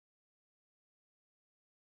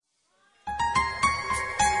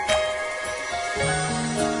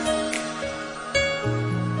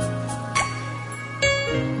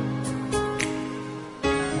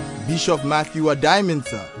Bishop Matthew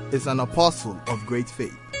Adaimensa is an apostle of great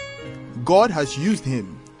faith. God has used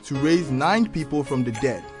him to raise 9 people from the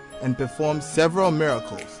dead and perform several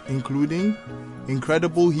miracles, including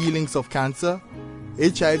incredible healings of cancer,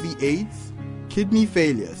 HIV/AIDS, kidney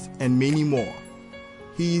failures, and many more.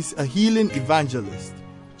 He is a healing evangelist,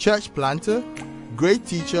 church planter, great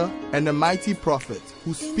teacher, and a mighty prophet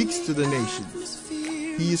who speaks to the nations.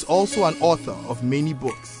 He is also an author of many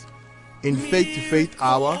books. In Faith to Faith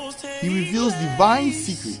Hour, he reveals divine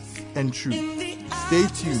secrets and truth. Stay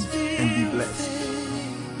tuned and be blessed.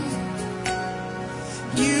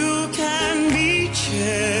 You can be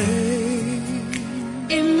changed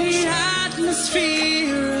in the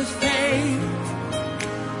atmosphere of faith.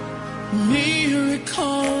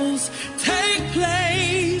 Miracles take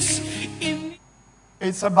place in.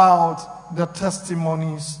 It's about the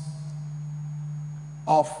testimonies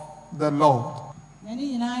of the Lord.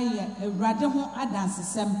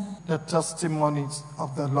 The testimonies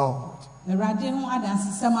of the Lord.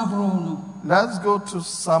 Let's go to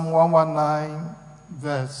Psalm 119,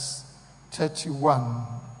 verse 31.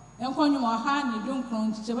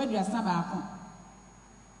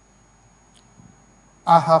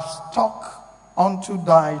 I have stuck unto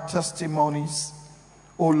thy testimonies,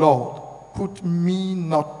 O Lord. Put me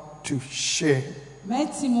not to shame.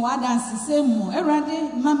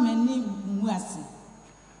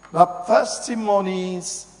 The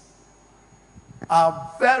testimonies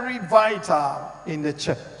are very vital in the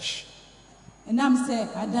church.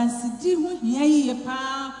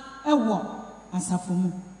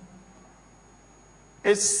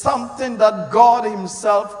 It's something that God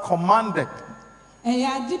himself commanded.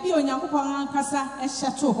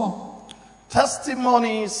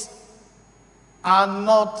 Testimonies are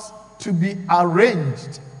not to be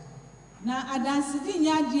arranged.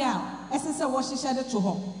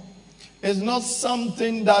 It's not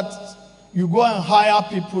something that you go and hire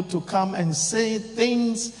people to come and say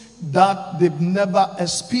things that they've never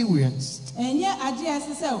experienced.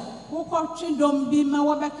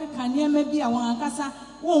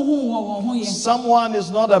 Someone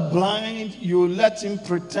is not a blind, you let him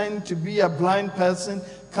pretend to be a blind person,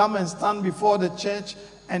 come and stand before the church,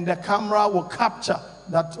 and the camera will capture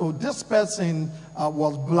that, oh, this person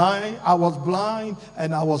was blind, I was blind,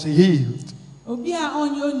 and I was healed. And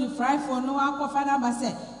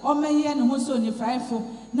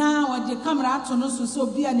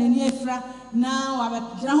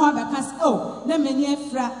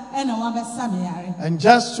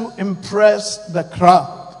just to impress the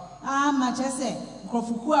crowd.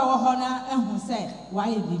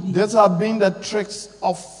 These have been the tricks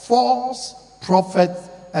of false prophets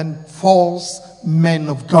and false men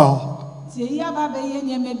of God.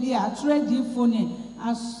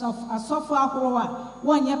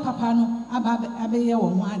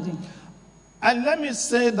 And let me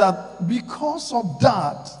say that because of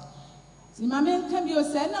that,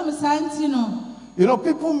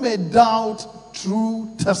 people may doubt true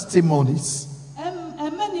testimonies.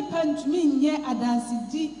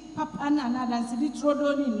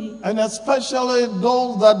 And especially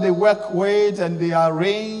those that they work with and they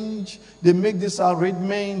arrange, they make this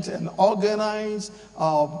arrangement and organize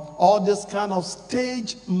all this kind of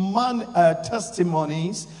stage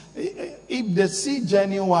testimonies. If they see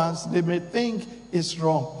genuine ones, they may think it's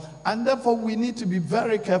wrong. And therefore we need to be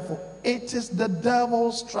very careful. It is the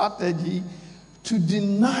devil's strategy to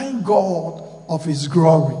deny God of his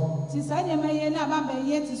glory.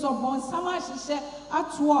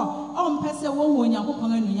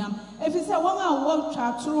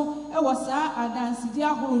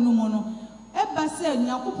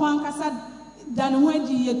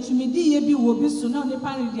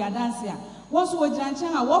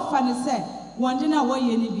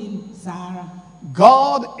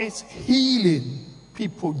 God is healing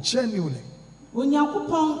people genuinely.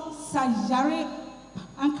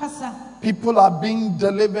 People are being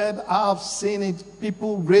delivered. I've seen it.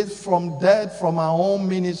 People raised from dead from our own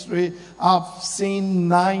ministry. I've seen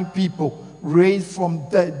 9 people raised from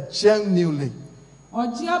dead genuinely.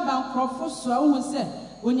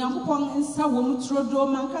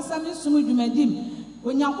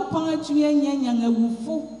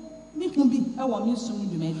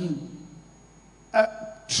 A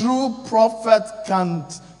true prophet can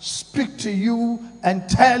speak to you and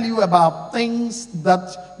tell you about things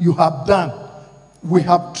that you have done. We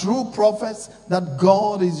have true prophets that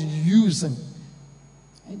God is using.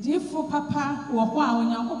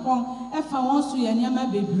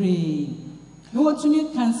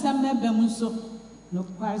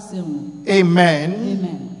 Amen.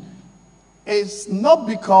 Amen. It's not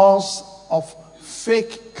because of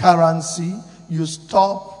fake currency you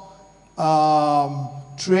stop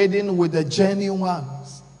trading with the genuine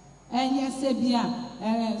ones. And yes, Sebia,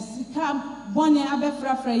 Sika Bonnie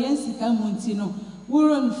Abefra Yen Sika Muntino,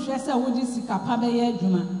 Wuron Shessa Woody Sika Pabe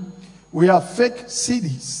Juma. We have fake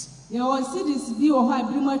CDs. Your cities be or high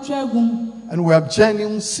Brimo Tragum. And we have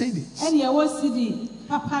genuine CDs. And your city,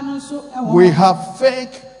 Papa no so. We have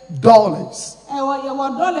fake dollars.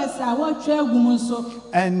 $dollars are what Tragum so.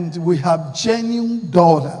 And we have genuine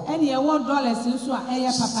dollar. And your $dollars in so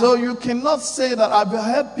Papa. So you cannot say that. I've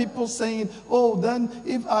heard people saying, oh, then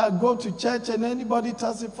if I go to church and anybody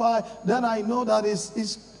testify, then I know that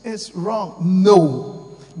it's wrong.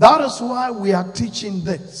 No. That is why we are teaching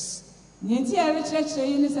this.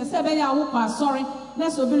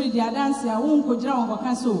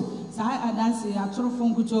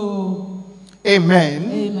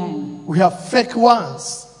 Amen. Amen. We have fake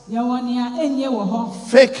ones.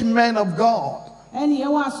 Fake men of God. They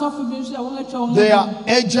are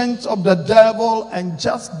agents of the devil and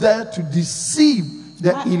just there to deceive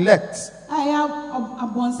the elect.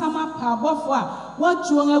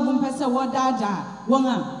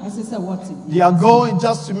 They are going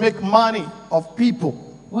just to make money of people.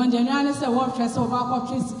 And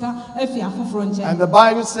the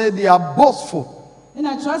Bible says they are boastful.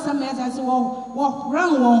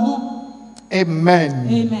 Amen.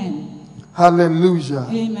 Amen. Hallelujah.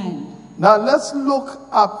 Amen. Now let's look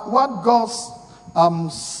at what God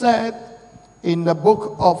said in the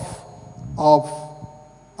book of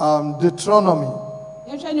Deuteronomy.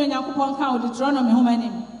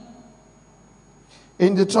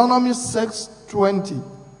 In Deuteronomy 6:20,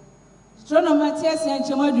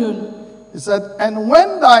 it said, and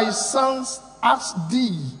when thy sons ask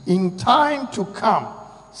thee in time to come,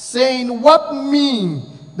 saying, what mean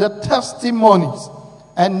the testimonies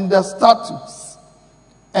and the statutes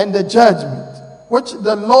and the judgment which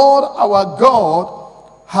the Lord our God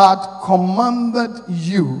had commanded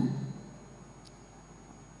you?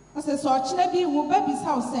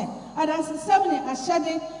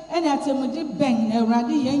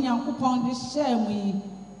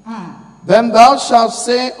 Then thou shalt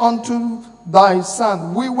say unto thy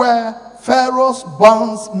son, we were Pharaoh's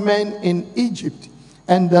bondsmen in Egypt,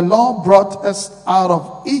 and the Lord brought us out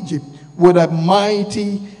of Egypt with a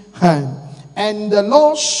mighty hand. And the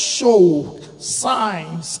Lord showed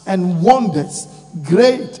signs and wonders,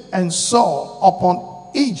 great and sore,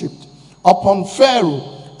 upon Egypt, upon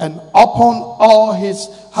Pharaoh, and upon all his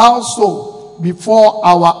household before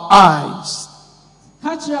our eyes.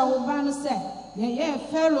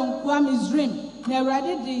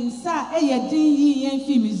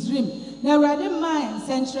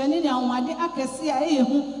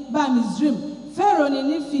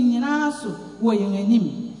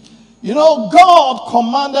 You know, God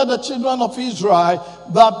commanded the children of Israel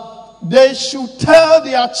that they should tell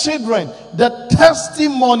their children the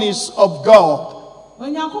testimonies of God.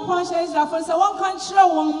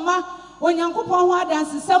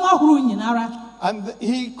 And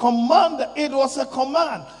he commanded, it was a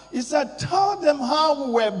command. He said, tell them how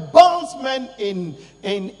we were bondsmen in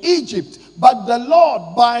Egypt, but the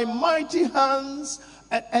Lord by mighty hands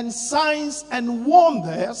and signs and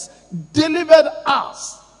wonders delivered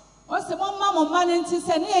us. And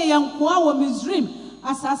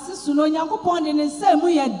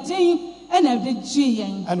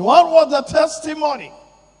what was the testimony?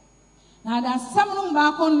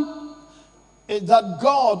 Is that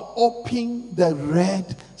God opened the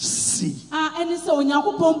Red Sea. And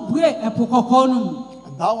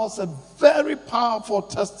that was a very powerful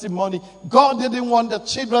testimony. God didn't want the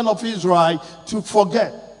children of Israel to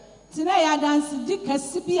forget.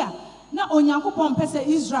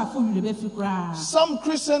 Some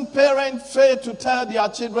Christian parents fail to tell their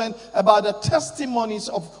children about the testimonies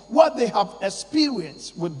of what they have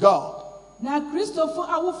experienced with God.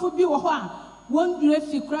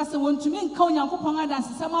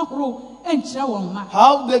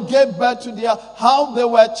 How they gave birth to how they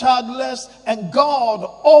were childless, and God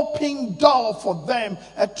opened door for them,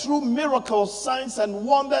 a true miracle, signs and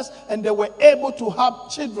wonders, and they were able to have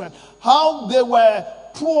children. How they were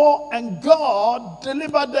poor and God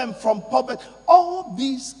delivered them from poverty. All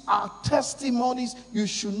these are testimonies you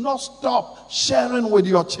should not stop sharing with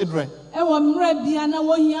your children.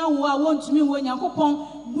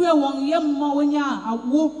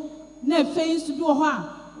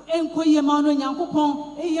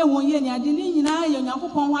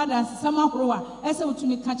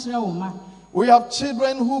 We have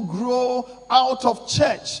children who grow out of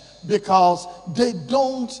church because they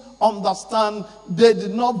don't understand, they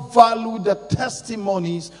did not value the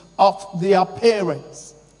testimonies of their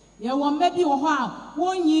parents. Yɛwɔ mma bi wɔ hɔ a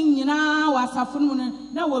wɔnyi nyinaa wɔ asafo no mu no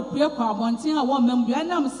na wɔpue kɔ abɔnten a wɔn mmam dua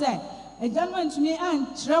nam sɛ agya no antumi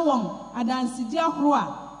ankyerɛ wɔn adansedi ahorow a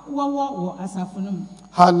wɔwɔ wɔ asafo no mu.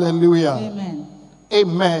 Hallelujah. Amen.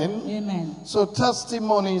 Amen. Amen. So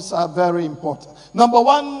testimonies are very important. Number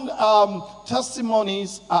one,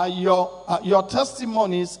 testimonies are your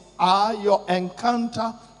testimonies are your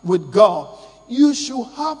encounter with God. You should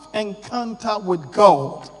have encounter with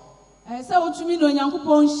God.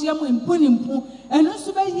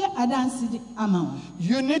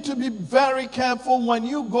 You need to be very careful when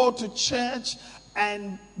you go to church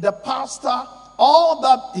and the pastor, all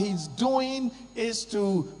that he's doing is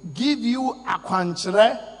to give you a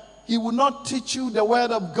kwanchere. He will not teach you the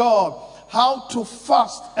word of God, how to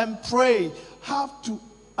fast and pray, how to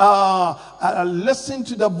listen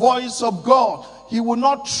to the voice of God. He will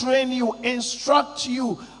not train you, instruct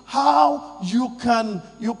you how you can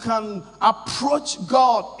approach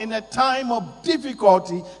God in a time of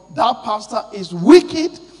difficulty. That pastor is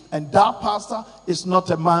wicked, and that pastor is not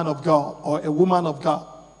a man of God or a woman of God.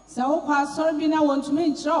 So pastor bina want to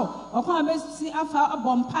mean so or come see afa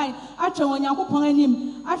bompai atwa onyankopon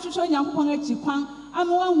anim atwetwe onyankopon akikwan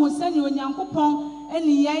amwa hu sani onyankopon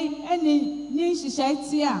eni yai eni ni hihye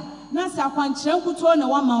tia na sa kwankyerɛ nkuto na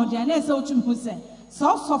wa ma odi na ese otum hu se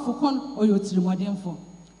so sofokon oyotirimodemfo.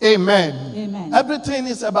 Amen. Amen. Everything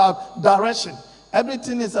is about direction.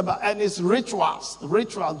 Everything is about, and it's rituals.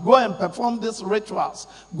 Go and perform these rituals.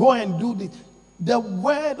 Go and do this. The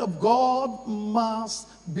word of God must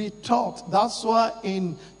be taught. That's why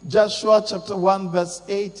in Joshua chapter 1 verse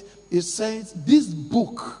 8, it says, this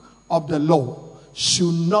book of the law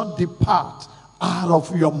should not depart out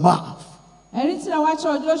of your mouth.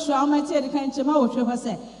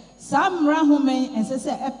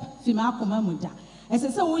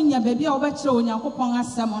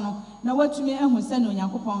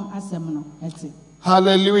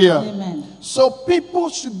 Hallelujah. Amen. So people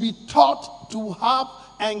should be taught to have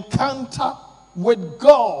encounter with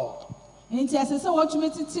God. You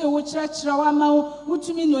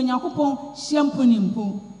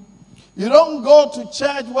don't go to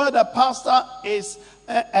church where the pastor is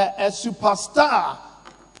a superstar.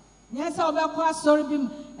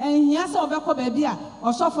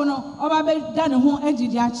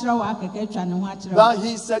 But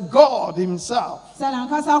he's a God himself.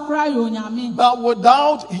 But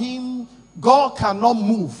without him, God cannot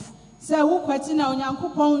move.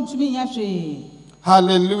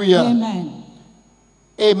 Hallelujah. Amen.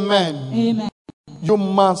 Amen. Amen. You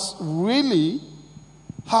must really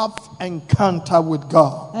have encounter with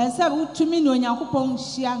God.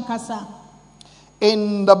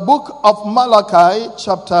 In the book of Malachi,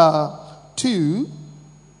 chapter 2,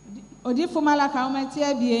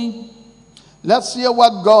 let's hear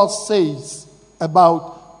what God says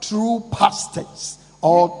about true pastors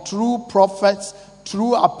or true prophets,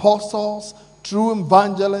 true apostles, true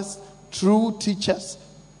evangelists, true teachers,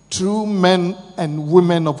 true men and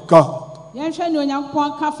women of God.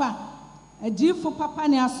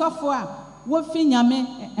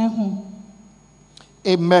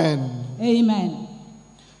 Amen. Amen.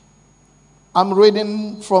 I'm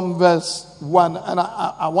reading from verse 1, and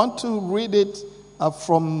I want to read it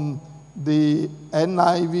from the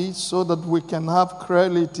NIV so that we can have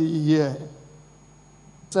clarity here. It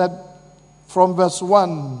said from verse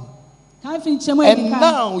 1, and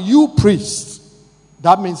now you priests,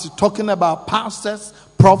 that means talking about pastors,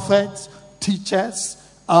 prophets, teachers,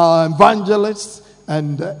 evangelists,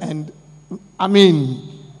 and I mean,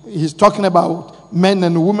 he's talking about men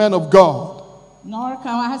and women of God.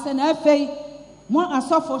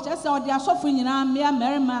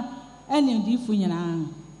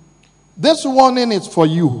 This warning is for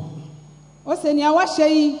you.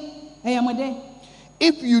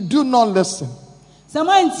 If you do not listen,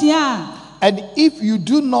 and if you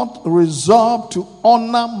do not resolve to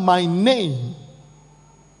honor my name,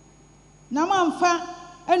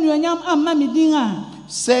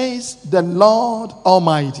 says the Lord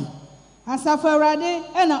Almighty,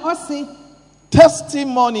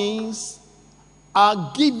 testimonies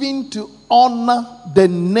are given to honor the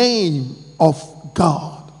name of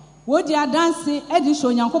God.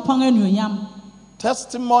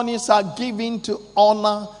 Testimonies are given to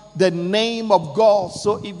honor the name of God.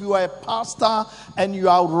 So if you are a pastor and you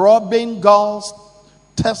are robbing God's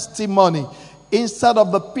testimony, instead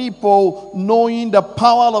of the people knowing the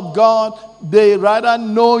power of God, they rather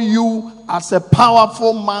know you as a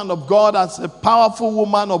powerful man of God, as a powerful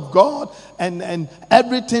woman of God, and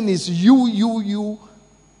everything is you.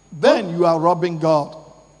 Then you are robbing God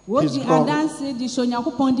His glory.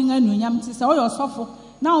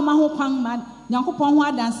 nyankopɔn ho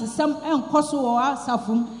adansesɛm ɛnkɔ so wɔ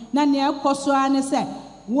asafom na nea ɛkɔ so ane sɛ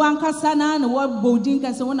wankasa na na wɔbɔdin ka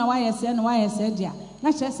sɛ wo na wayɛ sɛ dia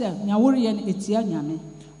na kyerɛ sɛ nya woriyɛ no etia nyame.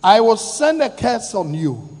 I will send a curse on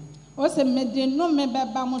you. O sɛ mede no me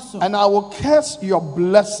bɛba mo so. And I will curse your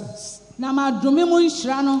blessings. Na ma dome mo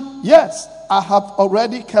nhyira no. Yes, I have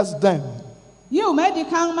already cursed them. You made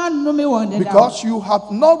kan ma no me won because you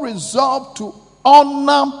have not resolved to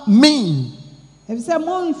honor me. Because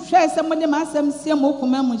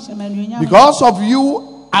of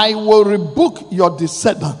you, I will rebuke your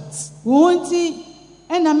descendants. I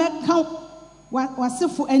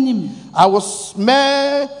will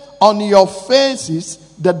smear on your faces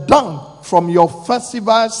the dung from your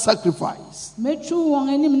festival sacrifice. And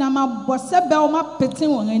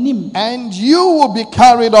you will be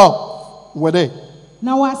carried off with it.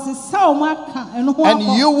 And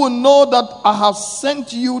you will know that I have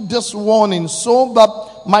sent you this warning so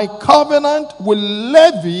that my covenant with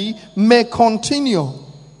Levi may continue.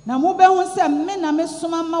 Says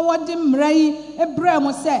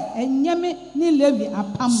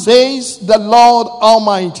the Lord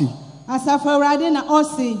Almighty.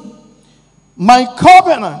 My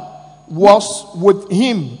covenant was with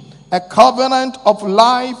him, a covenant of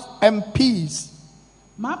life and peace.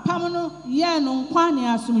 And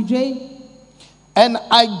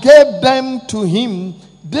I gave them to him.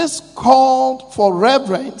 This called for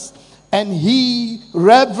reverence, and he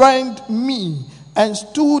reverenced me and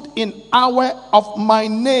stood in awe of my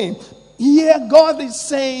name. Here God is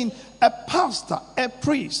saying, a pastor, a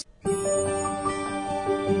priest.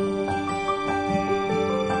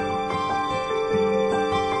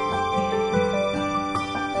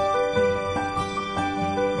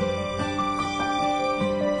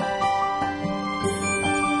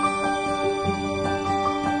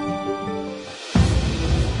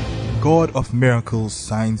 God of miracles,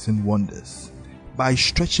 signs and wonders, by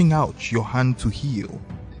stretching out your hand to heal,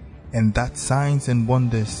 and that signs and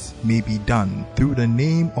wonders may be done through the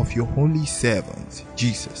name of your holy servant,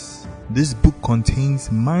 Jesus. This book contains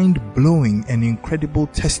mind-blowing and incredible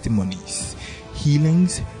testimonies,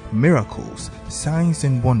 healings, miracles, signs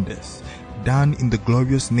and wonders done in the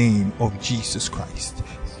glorious name of Jesus Christ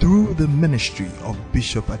through the ministry of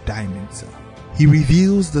Bishop Adai-Mensah. He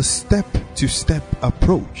reveals the step-to-step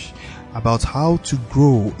approach about how to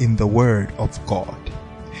grow in the Word of God,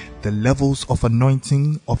 the levels of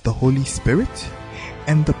anointing of the Holy Spirit,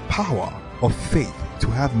 and the power of faith to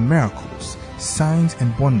have miracles, signs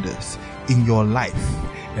and wonders in your life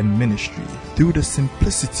and ministry through the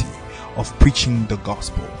simplicity of preaching the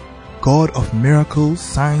gospel. God of miracles,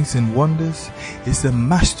 signs and wonders is a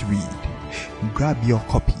must read. Grab your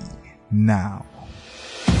copy now.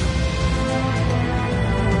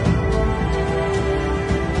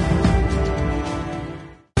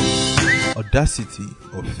 Audacity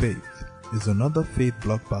of Faith is another faith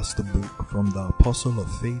blockbuster book from the Apostle of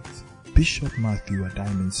Faith, Bishop Matthew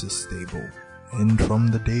Adai-Mensah's stable. And from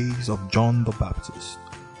the days of John the Baptist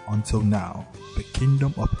until now, the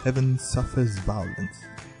kingdom of heaven suffers violence,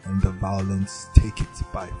 and the violence take it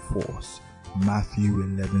by force. Matthew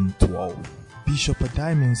 11:12. Bishop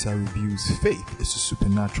Adai-Mensah reviews faith is a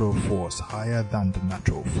supernatural force higher than the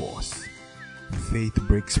natural force. Faith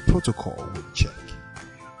breaks protocol with check.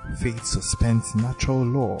 Faith suspends natural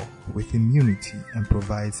law with immunity and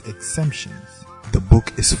provides exemptions. The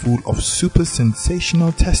book is full of super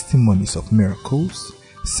sensational testimonies of miracles,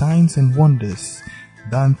 signs and wonders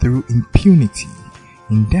done through impunity,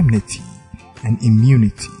 indemnity, and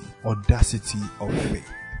immunity. Audacity of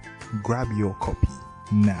Faith. Grab your copy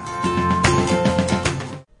now.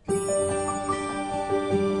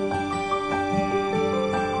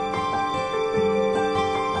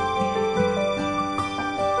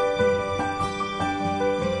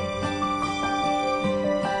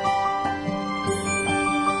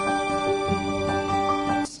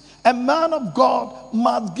 A man of God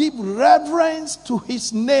must give reverence to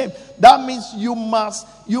his name. That means you must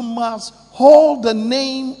hold the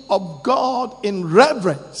name of God in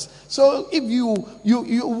reverence. So if you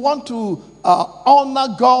want to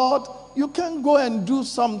honor God, you can't go and do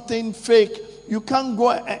something fake. You can't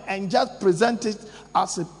go and just present it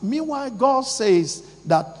as a. Meanwhile, God says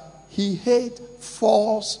that he hates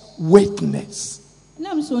false witness.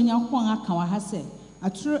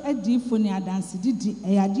 Atro adifo ne adanse didi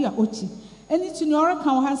eyade a ochi eni ti ne ora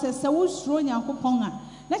kan wo ha se wosuro Onyankopon a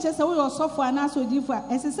na che se wo yosofo ana so adifo a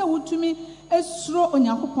ese se wotumi esuro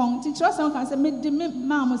Onyankopon ti kiro se kan se me de me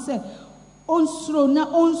ma mo se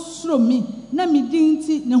onsuro mi na me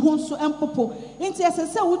dinti ne ho so empopo enti ese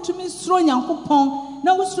se wotumi suro Onyankopon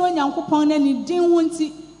na wosuro Onyankopon na ne din ho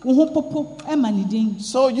nti wo ho popo ma ne din.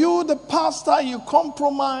 So you, the pastor, you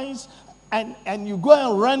compromise and you go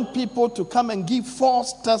and rent people to come and give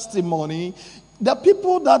false testimony. The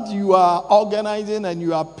people that you are organizing and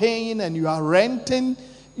you are paying and you are renting,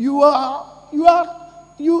 you are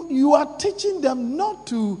teaching them not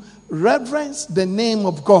to reverence the name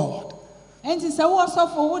of God. Enti sɛ wo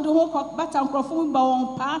sɔfo wo de ho kɔ bata nkrɔfo mu ba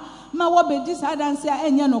wɔn pa ma wo be di saa danse a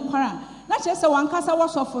enye no kwara na kyerɛ sɛ wankasa wo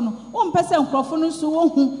sɔfo no wo mpɛ sɛ nkrɔfo no so wo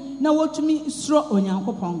hu na wotumi suro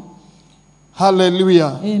onyankopɔn.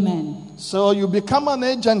 Hallelujah. Amen. So you become an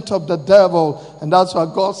agent of the devil, and that's why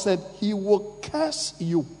God said he will curse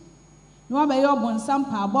you. So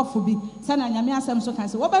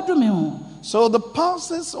the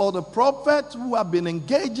pastors or the prophets who have been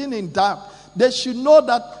engaging in that, they should know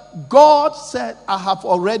that God said, I have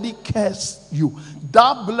already cursed you.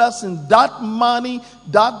 That blessing, that money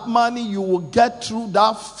you will get through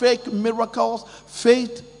that fake miracles,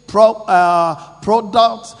 fake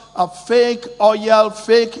products, fake oil,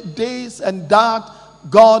 fake this and that.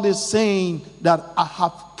 God is saying that I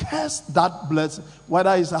have cursed that blessing.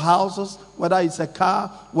 Whether it's houses, whether it's a car,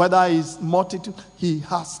 whether it's multitude, he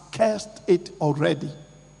has cursed it already.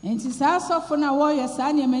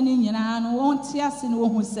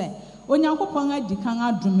 Onyankopɔn adi kan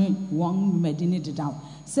adome wɔn medine dedaw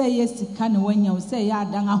sɛ yesika ne wanya sɛ ya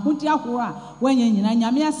dan ahodi ahoro a wanya nyina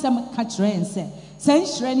nyame asɛm ka kyerɛ en sɛ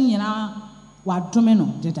nhyira ne nyina wadome no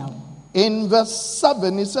dedaw. In verse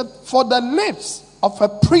 7 he said, for the lips of a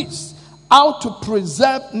priest how to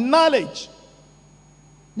preserve knowledge.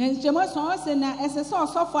 Knowledge.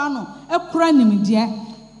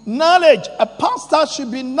 A pastor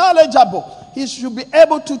should be knowledgeable. He should be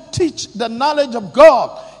able to teach the knowledge of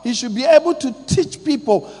God. He should be able to teach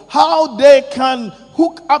people how they can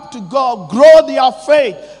hook up to God, grow their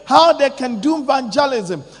faith, how they can do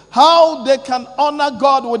evangelism, how they can honor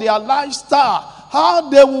God with their lifestyle, how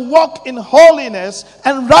they will walk in holiness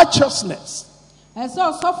and righteousness. Hallelujah.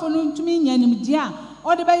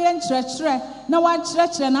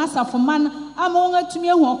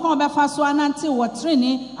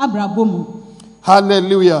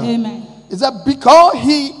 Amen. Is that because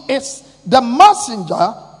he is the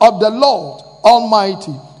messenger of the Lord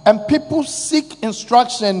Almighty and people seek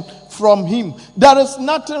instruction from him. There is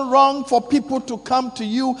nothing wrong for people to come to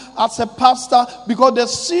you as a pastor because they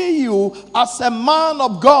see you as a man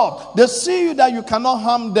of God. They see you that you cannot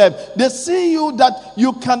harm them. They see you that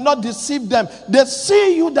you cannot deceive them. They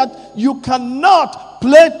see you that you cannot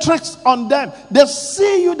play tricks on them. They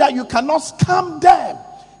see you that you cannot scam them.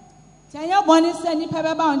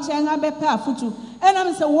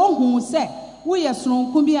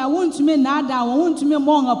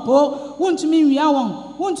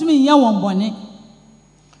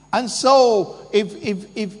 And so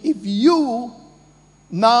if you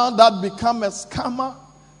now that become a scammer,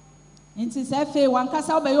 you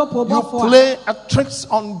play tricks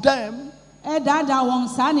on them,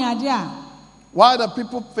 why do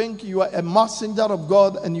people think you are a messenger of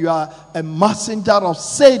God and you are a messenger of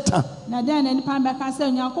Satan?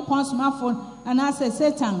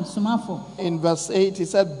 In verse 8 he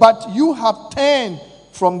said, but you have turned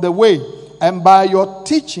from the way, and by your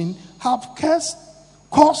teaching have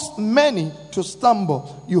caused many to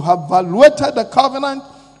stumble. You have violated the covenant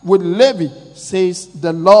with Levi, says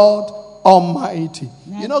the Lord Almighty.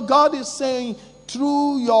 You know, God is saying,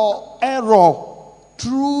 through your error,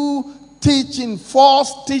 through teaching,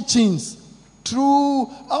 false teachings, through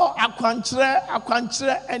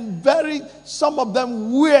akwankyerɛ, and some of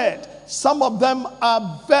them weird, some of them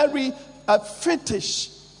are very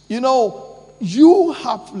fetish. You know, you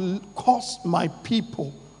have caused my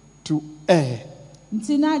people to err.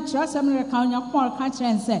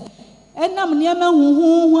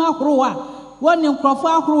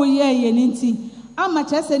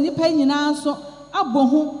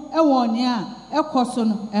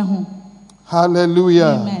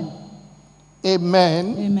 Hallelujah. Amen.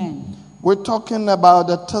 Amen. Amen. We're talking about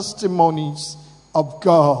the testimonies of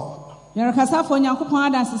God. We're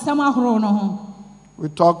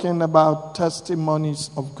talking about testimonies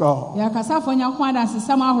of God.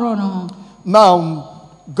 Now,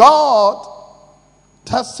 God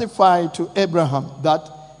testified to Abraham that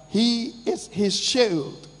he is his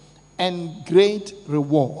shield and great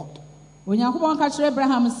reward. The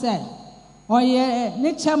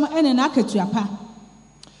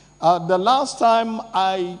last time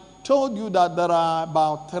I told you that there are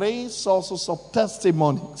about 3 sources of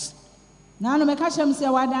testimonies.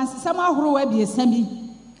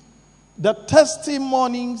 The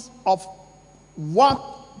testimonies of what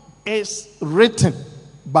is written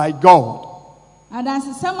by God.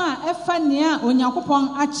 adansesɛm a ɛfa nea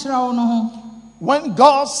onyankopɔn akyerɛ wo no ho. When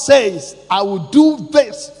God says, I will do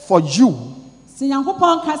this for you, sɛ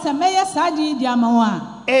nyankopɔn ka sɛ mɛyɛ saa de yi de ama wo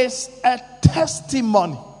a, it's a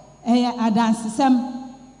testimony. ɛyɛ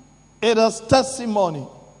adansesɛm. It is testimony.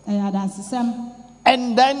 ɛyɛ adansesɛm.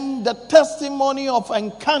 And then the testimony of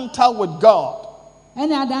encounter with God.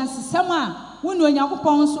 ɛne adansesɛm a wo ne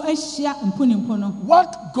onyankopɔn nso ahyia mponimpo no.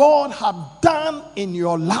 What God have done in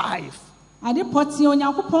your life. ade pɔtee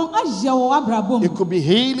onyankopɔn ahyia wɔ w'abrabɔ mu. It could be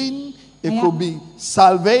healing, it could be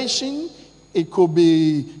salvation, it could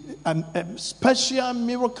be a special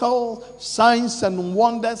miracle, signs and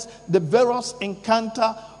wonders, the various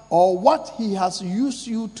encounter, or what He has used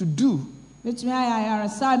you to do. betumi ayɛ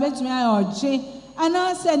ayaresa, betumi ayɛ ɔgye,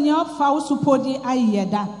 anaasɛ nea ɔfa wo so podi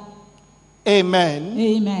ayɛ da. Amen.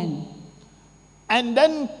 Amen. And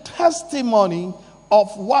then testimony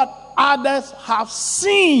of what others have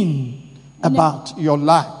seen about your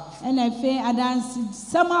life. ɛna afei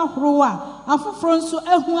adansesɛm ahorow a afoforɔ nso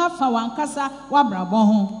ahu afa w'ankasa w'abrabɔ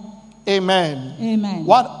ho. Amen. Amen.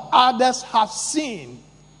 What others have seen.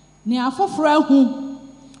 nea afoforɔ ahu.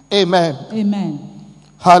 Amen. Amen.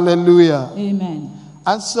 Hallelujah. Amen.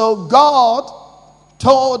 And so God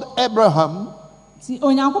told Abraham, ti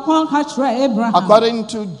onyankopɔn ka kyerɛ Abraham. according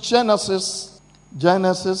to Genesis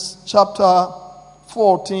chapter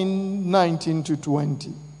 14, 19 to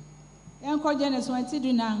 20. yɛnkɔ Genesis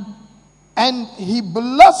 20:19. And he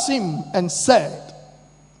blessed him and said,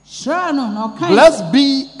 hyira no na ɔkae sɛ, blessed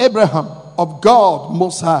be Abraham of God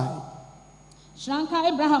Most High, hyira nka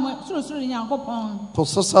Abraham sorosoro ne nyankopɔn,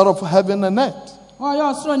 possessor of heaven and earth.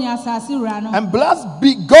 ɔyɛ ɔsoro ne asase wura no. And blessed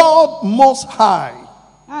be God Most High,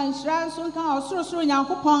 a nhyira nso nka ɔsorosoro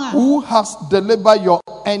nyankopɔn who has delivered your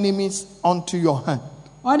enemies unto your hand.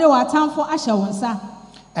 a ɔde w'atamfo ahyɛ wo nsa.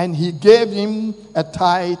 And he gave him a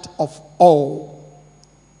tithe of all.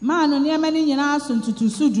 maa no nneɛma no nyinaa so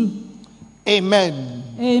ntutuso du. Amen.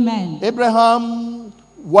 Amen. Abraham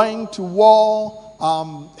went to war.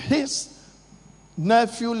 His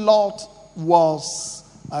nephew Lot was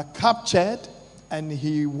captured, and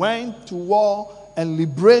he went to war and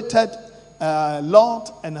liberated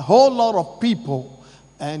Lot and a whole lot of people.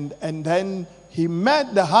 And then he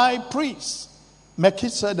met the high priest,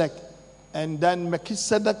 Melchizedek. And then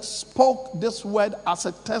Melchizedek spoke this word as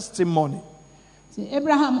a testimony.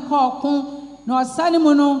 Abraham called no ɔsane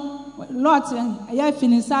mu no Lot ɛyɛ fi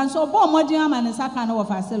ne nsa nso ɔbɔ ɔmmɔden ama ne nsa ka no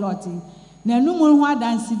wɔfa ase Lot na ɛnum ho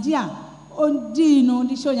adansedi a ɔdii no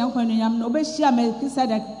de hyɛ onyankopɔn anuonyam no ɔbɛhyia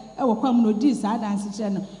Melchizedek ɛwɔ kwan mu na ɔdii saa adanse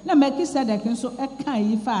kyerɛ no na Melchizedek nso ɛka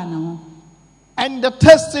yi faa ne ho. And the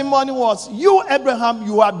testimony was, you Abraham,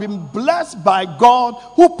 you have been blessed by God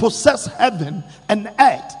who possess heaven and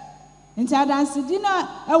earth. Nti adansedi na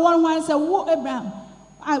ɛwɔ ho sɛ wo Abraham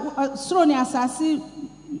soro ne asase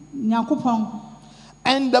nyankopɔn.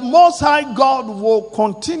 And the Most High God will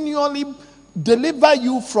continually deliver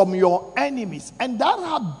you from your enemies. And that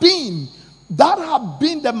have been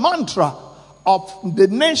the mantra of the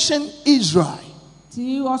nation Israel.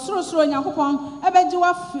 Ti ɔsorosoro nyankopɔn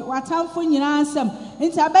ɛbɛgye w'atamfo nyinaa nsɛm.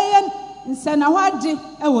 Nti abɛyɛ nsɛnahɔ ade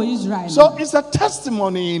ɛwɔ Israel. So it's a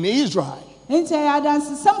testimony in Israel Nti ɛyɛ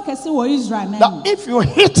adansesɛm kɛse wɔ Israel man. that if you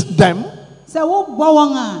hit them, Sɛ wobɔ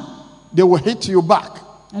wɔn a, they will hit you back.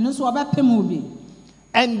 ɛno nso wɔbɛpem wo bi.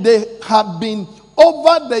 And they have been,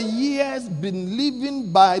 over the years, been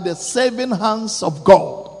living by the saving hands of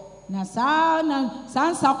God. Na saa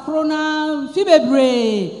nsakoro na mfi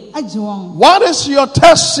bebree agye wɔn. What is your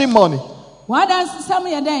testimony? W'adansesɛm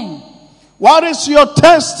yɛ dɛn? What is your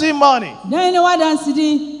testimony? Dɛn ne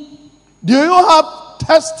w'adansedi? Do you have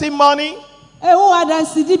testimony Wo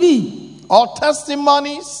w'adansedi bi? or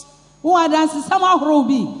testimonies? Wo w'adansesɛm ahorow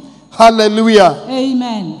bi? Hallelujah.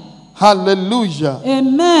 Amen. Hallelujah.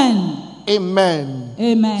 Amen. Amen.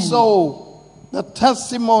 Amen. So, the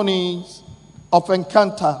testimonies of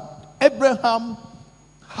encounter. Abraham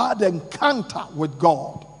had encounter with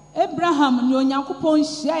God. Abraham ne onyankopɔn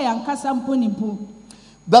hyia yɛ ankasa mponimpo.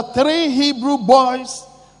 The three Hebrew boys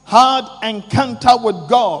had encounter with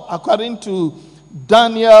God, according to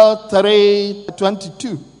Daniel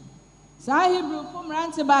 3:22. Saa Hebrewfo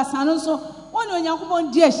mmerante baasa no nso wɔn ne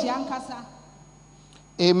onyankopɔn di ahyia ankasa.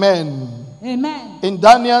 Amen. Amen. In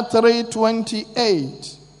Daniel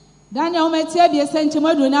 3:28, Daniel wɔmɛti abiɛsa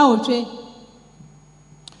nkyɛmu aduonu awotwe.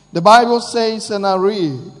 the Bible says, and I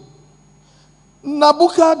read,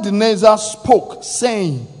 Nebuchadnezzar spoke,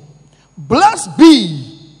 saying, blessed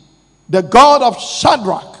be the God of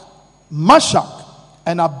Shadrach, Meshach,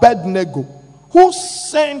 and Abednego, who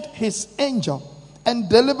sent his angel and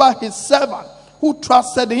delivered his servant who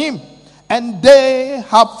trusted him and they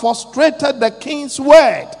have frustrated the king's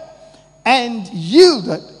word and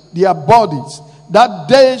yielded their bodies, that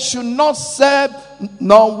they should not serve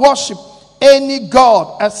nor worship any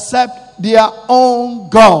god except their own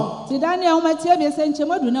God.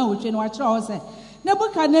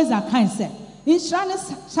 Nebuchadnezzar kan sɛ nhyira ne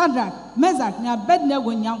Shadrach, Meshach ne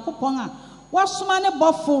Abednego Nyankopɔn a wasoma ne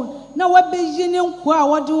bɔfo na wabeyi ne nkoa a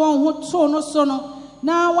wɔde wɔn ho too no so no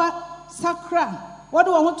na wasakra wɔde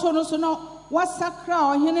wɔn ho too no so no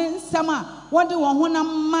wasakra ɔhene nsɛm a wɔde wɔn ho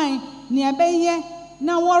nam man ne ɛbɛyɛ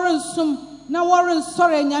na wɔrensum na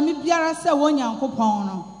wɔrensɔre nyame biara sɛ wɔn Nyankopɔn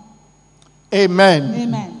no. Amen.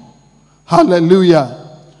 Amen.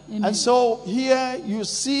 Hallelujah. Amen. And so here you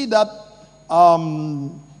see that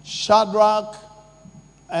Shadrach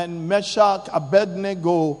and Meshach,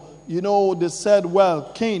 Abednego, they said,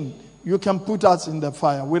 well, King, you can put us in the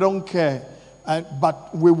fire. We don't care.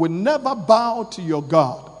 But we will never bow to your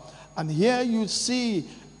God. And here you see,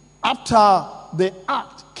 after the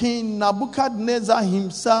act, King Nebuchadnezzar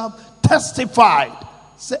himself testified.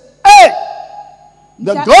 Say, hey,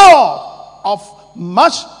 the God of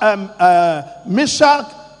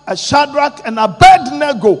Meshach, Shadrach, and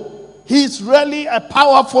Abednego, he is really a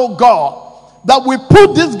powerful God. That we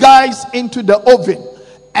put these guys into the oven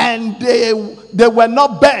and they were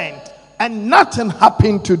not burnt and nothing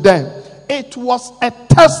happened to them. It was a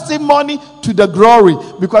testimony to the glory,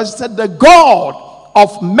 because it said the God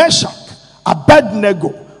of Meshach,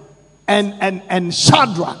 Abednego, and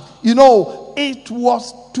Shadrach, it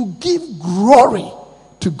was to give glory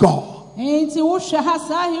to God.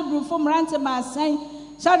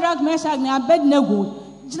 Shadrach, Meshach, and Abednego.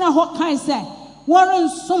 Jina ho kan say woren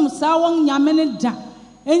sum sa won nyame ne da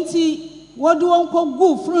enti wodu won ko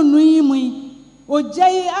gu furu nu yi mu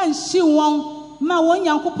ojai anhyi won ma won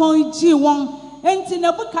Yankopon ji won enti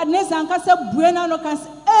Nebukadnezar nka se bue na no kan se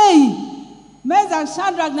Meshach,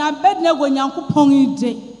 Shadrach na Abednego Yankopon yi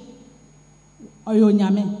de oyo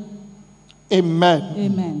nyame. Amen.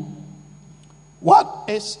 Amen. What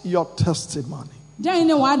is your testimony? Jan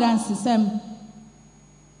ne wa dance sem.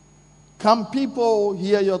 Can people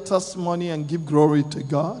hear your testimony and give glory to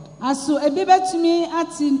God?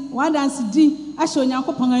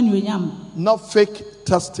 Not fake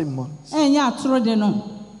testimonies.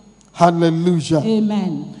 Hallelujah.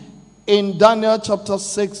 Amen. In Daniel chapter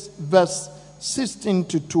 6, verse 16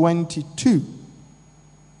 to 22.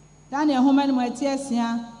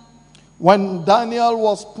 When Daniel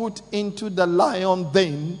was put into the lion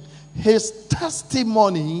den, his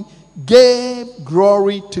testimony gave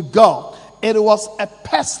glory to God. It was a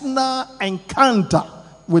personal encounter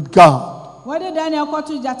with God.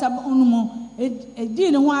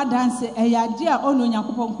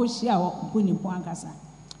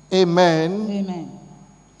 Amen. Amen.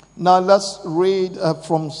 Now let's read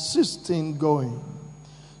from 16 going.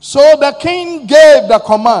 So the king gave the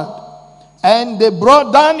command, and they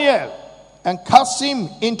brought Daniel and cast him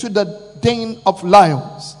into the den of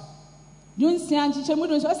lions. But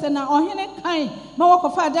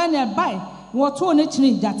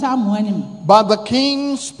the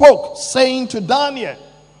king spoke, saying to Daniel,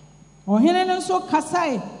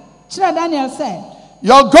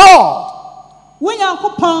 your God,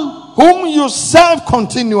 whom you serve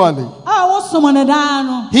continually,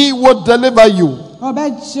 he would deliver you.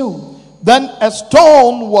 Then a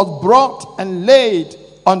stone was brought and laid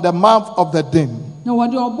on the mouth of the den.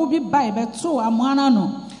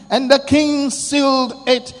 And the king sealed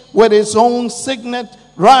it with his own signet,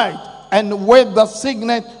 right, and with the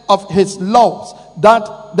signet of his laws, that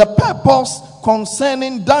the purpose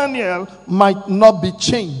concerning Daniel might not be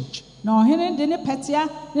changed.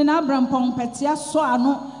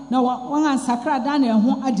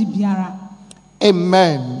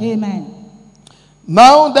 Amen. Amen.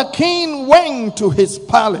 Now the king went to his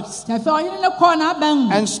palace and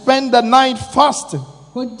spent the night fasting.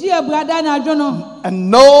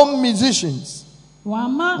 And no musicians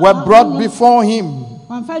were brought before him.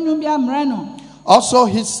 Also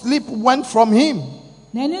his sleep went from him.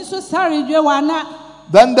 Then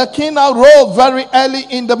the king arose very early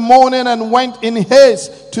in the morning and went in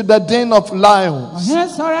haste to the den of lions.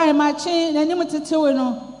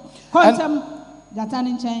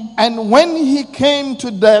 And when he came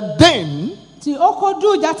to the den,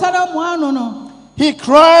 he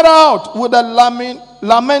cried out with a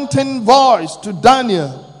lamenting voice to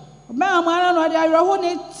Daniel.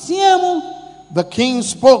 The king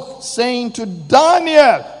spoke, saying to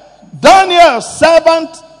Daniel, Daniel, servant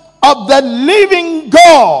of the living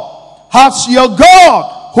God, has your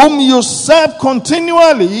God, whom you serve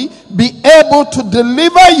continually, be able to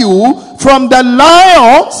deliver you from the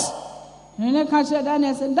lions?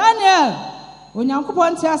 Daniel,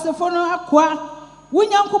 onyankopɔn te asefo no akoa wo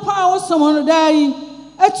nyankopɔn a wosom no dai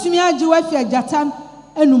atumi agye wafi agyata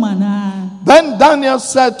enum ana. Then Daniel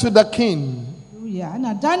said to the king, yeah,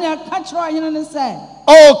 na Daniel ka kyerɛ ɔhene no sɛ,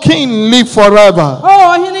 O king, live forever.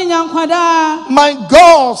 oh ɔhene nyankwada, My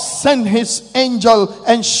God sent his angel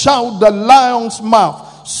and shut the lion's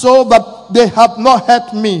mouth, so that they have not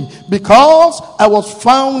hurt me, because I was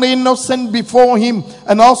found innocent before him.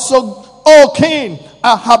 And also, O king,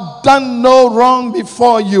 I have done no wrong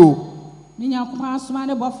before you. me nyankopɔn asoma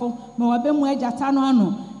ne bɔfo ma wɔbɛmu agyata no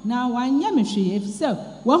ano na wanyɛ me hwee efisɛ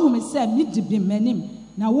wahu me sɛ medi bi m'anim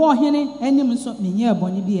na wo ɔhene anim nso menyɛ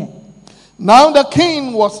bɔne bi ɛ. Now the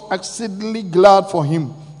king was exceedingly glad for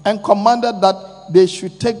him, and commanded that they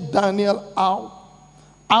should take Daniel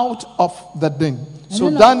out of the den. So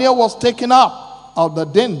Daniel was taken out of the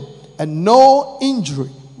den, and no injury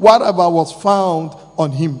whatever was found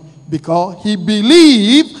on him, because he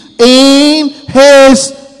believed in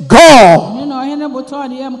his God. ne na ɔhene botɔ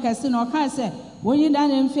ne yam kɛse na ɔka sɛ wɔnyi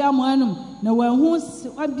Daniel mfi amo anum na wɔahu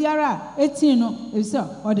biara etin no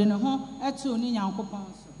efisɛ ɔde ne ho ɛtoo ne nyankopɔn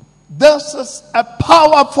so. This is a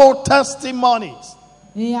powerful testimony.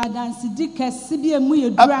 A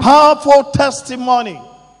Powerful testimony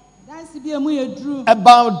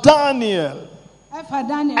about Daniel.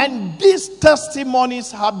 And these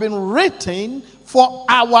testimonies have been written for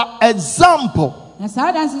our example. It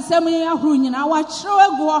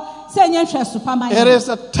is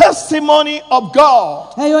a testimony of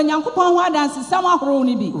God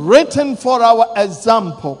written for our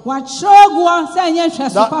example. That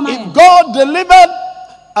if God delivered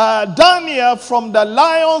Daniel from the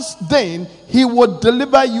lion's den, he would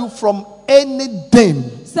deliver you from any den.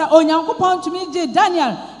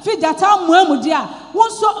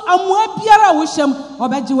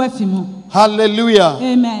 Hallelujah.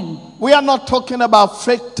 Amen. We are not talking about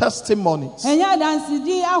fake testimonies. I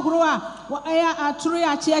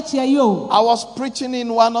was preaching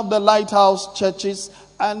in one of the Lighthouse churches,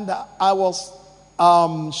 and I was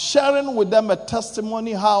sharing with them a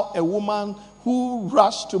testimony how a woman who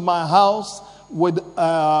rushed to my house with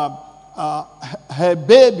her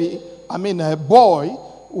baby, her boy,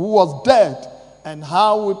 who was dead, and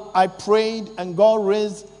how I prayed and God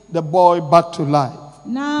raised the boy back to life.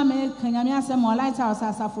 Na me kanyame asem Lighthouse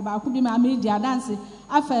asafo ba ku bi ma me dia dance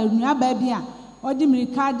afa nua ba bia odi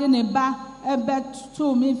mirika de ne ba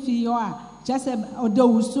ebeto me fi yo a chese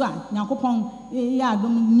odowusu a yakopon ya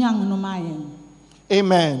adom nyang no mayen.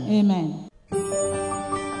 Amen. Amen.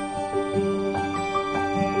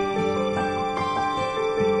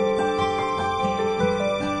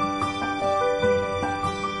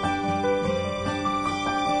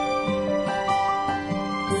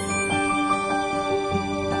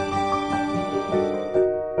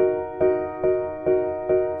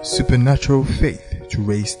 Supernatural faith to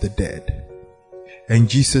raise the dead. And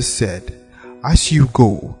Jesus said, As you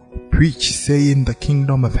go, preach, saying the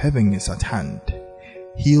kingdom of heaven is at hand.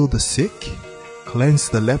 Heal the sick, cleanse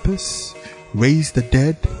the lepers, raise the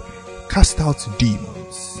dead, cast out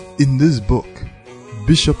demons. In this book,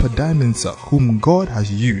 Bishop Adaimensa, whom God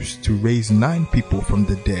has used to raise 9 people from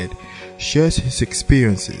the dead, shares his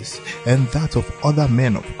experiences and that of other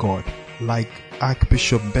men of God, like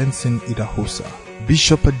Archbishop Benson Idahosa.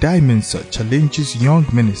 Bishop Adaimensa challenges young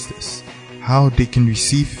ministers how they can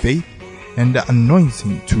receive faith and the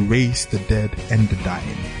anointing to raise the dead and the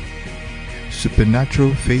dying.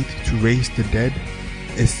 Supernatural Faith to Raise the Dead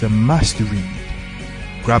is a must read.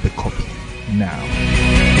 Grab a copy now.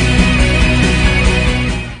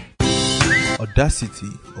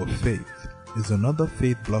 Audacity of Faith is another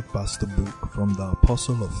faith blockbuster book from the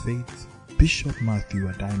Apostle of Faith, Bishop Matthew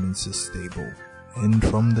Adaimensa's stable. And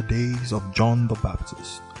from the days of John the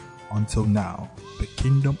Baptist until now, the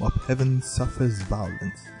kingdom of heaven suffers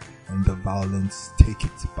violence, and the violence take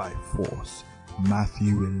it by force.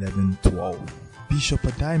 Matthew 11:12. Bishop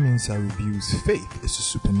Adaimensa reviews faith is a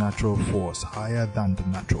supernatural force higher than the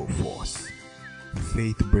natural force.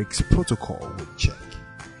 Faith breaks protocol with check.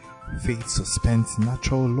 Faith suspends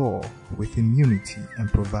natural law with immunity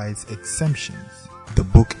and provides exemptions. The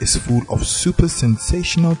book is full of super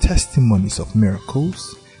sensational testimonies of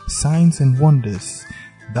miracles, signs and wonders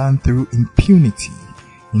done through impunity,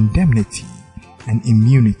 indemnity, and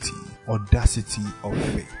immunity. Audacity of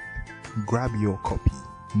Faith. Grab your copy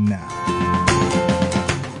now.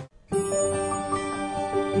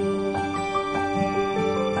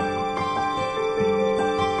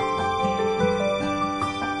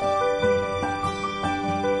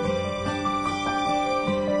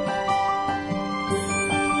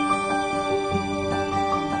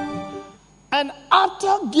 And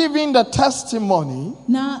after giving the testimony,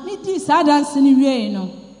 Na me di saa adanse no wie no.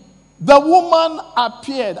 the woman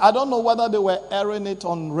appeared. I don't know whether they were airing it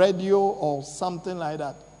on radio or something like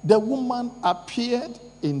that. The woman appeared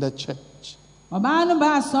in the church. Ọbaa no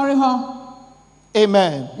ba asɔre hɔ.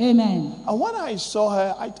 Amen. Amen. And when I saw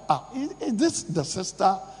her, is this the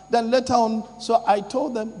sister? Then later on, so I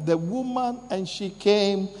told them the woman, and she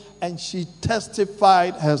came and she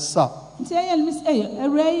testified herself. Nti ɛyɛ no mis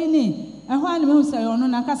awura yi ni ɛhɔ a ne mehu sɛ ɔno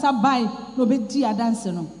nankasa bae na obɛdi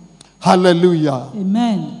adanse no. Hallelujah.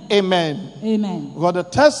 Amen. Amen. Amen. Because the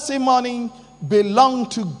testimony belongs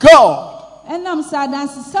to God. Ɛnam sɛ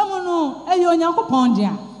adansesɛm no ɛyɛ Onyankopɔn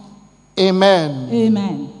dea. Amen.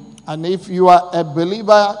 Amen. And if you are a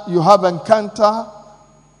believer, you have encounter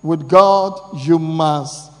with God, you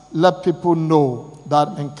must let people know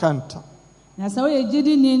that encounter. Na sɛ woyɛ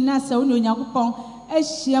gyidini na sɛ wo ne Onyankopɔn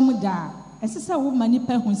ahyia mu daa ɛsɛ sɛ woma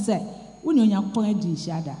nnipa hu sɛ wo ne Onyankopɔn adi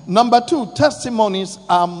nhyia daa. Number 2, testimonies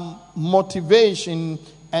are motivation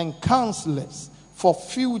and counselors for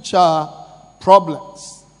future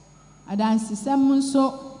problems. Adansesɛm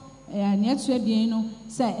nso nea ɛto abien no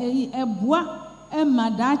sɛ ɛboa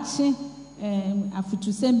ɛma daakye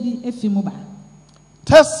afotusɛm bi efi mu ba.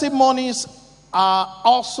 Testimonies are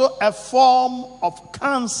also a form of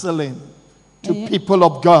counseling to people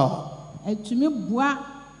of God. Ɛtumi boa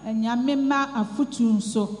nyame ma afotu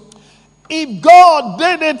nso. If God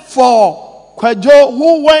did it for Kwadwo,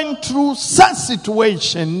 who went through such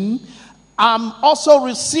situation, I'm also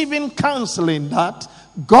receiving counseling that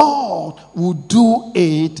God will do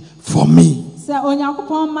it for me. Sɛ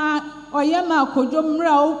Onyankopɔn ma ɔyɛ ma Kwadwo mmerɛ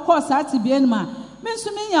a wokɔ saa tibea no ma me nso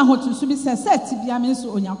menya ahotoso bi sɛ tibea me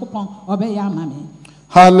nso Onyankopɔn ɔbɛyɛ ama me.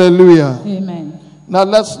 Hallelujah. Amen. Now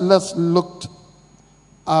let's look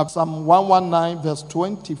at Psalm 119 verse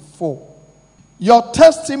 24. Your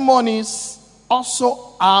testimonies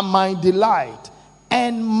also are my delight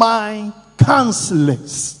and my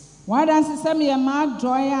counselors. Wadansesɛm yɛ ma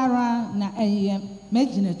adɔe ara na ɛyɛ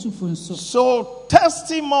magyina tufo nso. So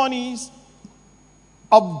testimonies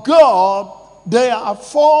of God, they are a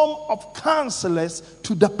form of counselors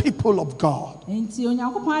to the people of God. Enti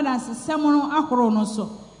Onyankopɔn adansesɛm no ahorow no so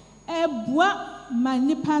ɛboa ma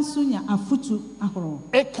nipa nso nya afotu ahorow.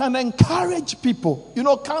 It can encourage people. You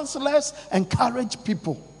know, counselors encourage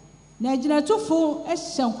people. Na gyina tufo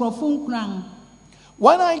ɛhyɛ nkurɔfo nkuran.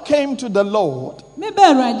 When I came to the Lord, Me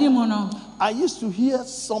bɛ Awurade mu no. I used to hear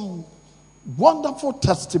some wonderful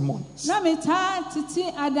testimonies. Na me taa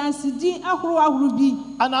tete adansedi ahorow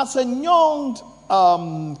bi. And as a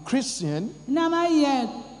young Christian, Na ma yɛ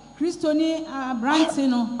Kristoni abrante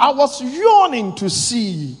no. I was yearning to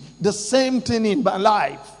see the same thing in my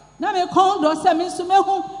life. Na me kɔn dɔ sɛ me nso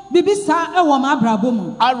mehu bibi saa ɛwɔ m'abrabɔ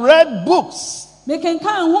mu. I read books Me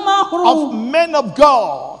kenkan nhoma of ahorow men of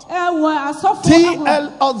God, ɛwɔ asɔfo ahorow.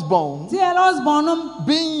 T.L. Osborne, T.L. Osborne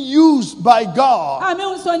being used by God. a me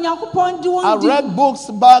nso Onyankopɔn di I wɔn di. read books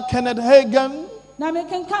about Kenneth Hagin. Na me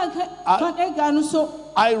kenkan kan ega no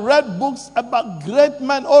so. I read books about great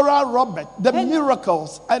men, Oral Robert, the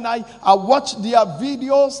miracles, and I watched their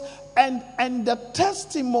videos, and the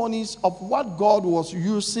testimonies of what God was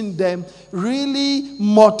using them really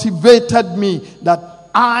motivated me that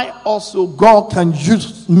I also, God can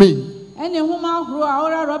use me. Ɛne nhoma ahorow a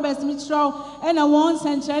Oral Roberts mi kyerɛw ɛna wɔn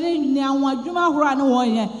nsɛnkyerɛnne ne àwọn adwuma ahorow a ne wɔn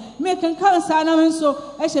yɛ. Me kenkan saa na me nso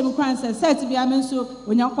ɛhyɛ me kwan sɛ sɛt bia me nso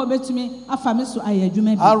Onyankopɔn betumi afa me so ayɛ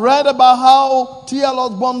adwuma bi. I read about how T.L.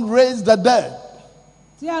 Osborne raised the dead.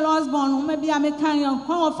 T.L. Osborne nhoma bi a me kan yɛ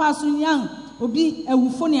kwan wɔfa so nyan obi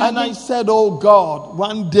awufo ne And I ade. said, oh God,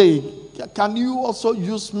 one day, can you also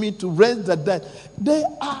use me to raise the dead? They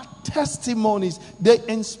are testimonies. They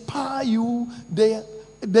inspire you.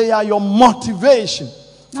 They are your motivation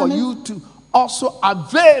for you to also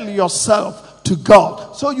avail yourself to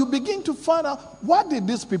God. So you begin to find out, what did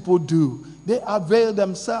these people do? They availed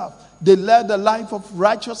themselves. They led a life of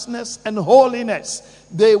righteousness and holiness.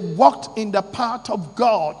 They walked in the path of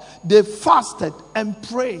God. They fasted and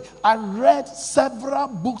prayed. I read several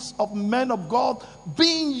books of men of God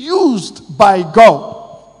being used by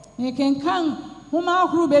God. Me kenkan nhoma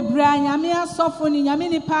ahorow bebree a Nyame asɔfo ne Nyame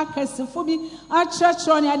nipa akɛsefo bi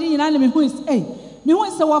akyerɛkyerɛw ne ade nyinaa na mehu sɛ mehu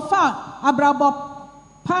sɛ wɔfa abrabɔ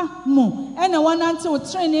pa mu ɛna wɔnante wo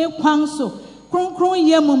trenee kwan so kronkron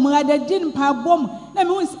yɛ mu adadi mpaebɔ mu na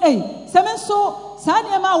mehu sɛ sɛ me nso saa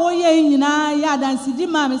nneɛma a wɔyɛ yi nyinaa yɛ adansedi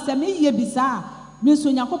maa me sɛ meyɛ bi saa me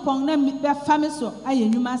nso Onyankopɔn na bɛfa me so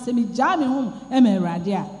ayɛ nnwuma sɛ megyaa me ho ɛma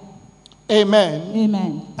Awurade a. Amen.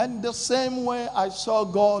 Amen. And the same way I saw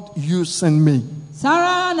God using me.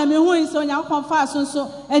 Sarah na mehu sɛ Onyankopɔn fa so nso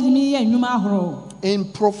adi me yɛ nnwuma ahorow.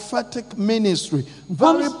 in prophetic ministry.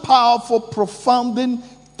 Very powerful, profounding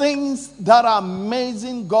things that are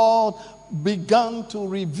amazing. God began to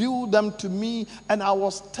reveal them to me, and I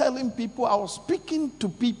was telling people, I was speaking to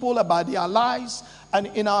people about their lives. And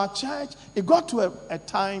in our church, it got to a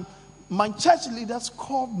time, my church leaders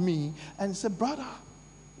called me and said, brother,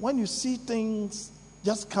 when you see things,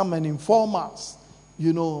 just come and inform us,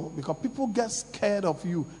 you know, because people get scared of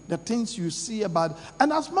you, the things you see about.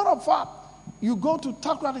 And as a matter of fact, you go to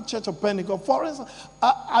Takoradi Church of Pentecost, for instance,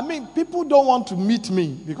 I mean, people don't want to meet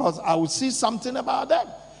me because I will see something about them.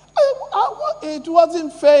 It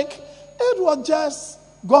wasn't fake. It was just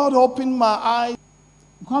God opened my eyes.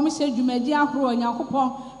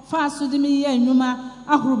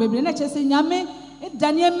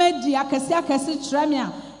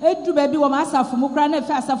 Edu baby wo masafo mu kra na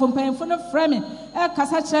fe asafo mpanfo no frɛ me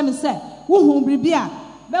kasa kyerɛ me sɛ wo hu bribia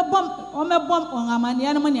bɛbom o mɛbom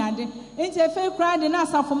ongamane no mo ne ade enti efe kra de na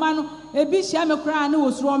asafo ma no ebi hia me kra na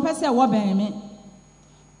wo suro mpɛ sɛ wo bɛn me.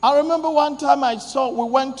 I remember one time we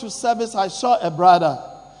went to service, I saw a brother.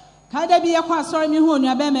 When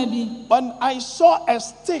I saw a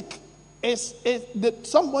stick,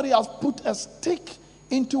 somebody has put a stick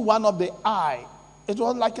into one of the eye. It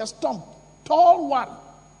was like a stump, tall one.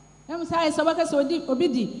 So I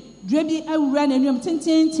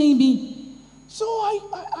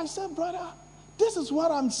said, brother, this is what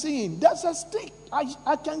I'm seeing. There's a stick.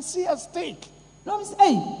 I can see a stick. He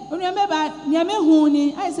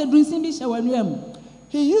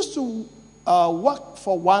used to work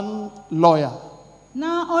for one lawyer.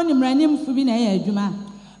 And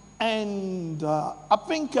I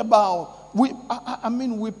think about, we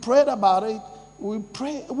prayed about it. We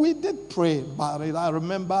did pray about it, I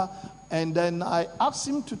remember. And then I asked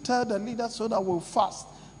him to tell the leader so that we'll fast.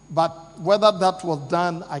 But whether that was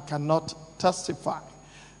done, I cannot testify.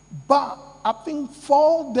 But I think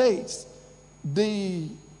 4 days,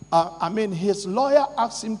 his lawyer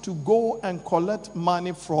asked him to go and collect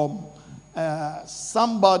money from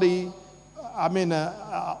somebody,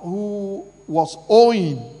 who was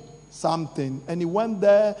owing something. And he went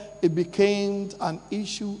there, it became an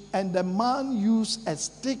issue, and the man used a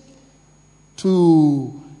stick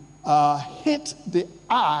to hit the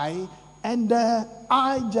eye, and the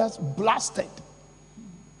eye just blasted.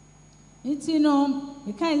 You know,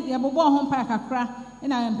 you can't have a bomb kakra,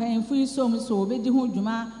 and I am paying for you so much. So, Betty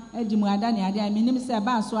Hujuma, Edimuadani, I mean, Mr.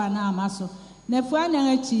 Basso and Amaso.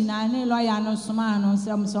 Nefuana China, and Loyano Somano,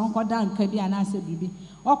 some song called down Kabian answered Bibi.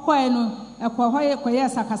 Or Coeno, a Koya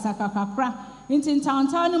Sakasaka kakra, in town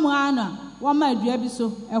Moana, one might be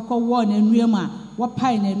ebiso, a co one and Rioma, what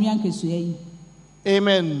pine and Yankee.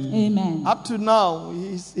 Amen. Amen. Up to now,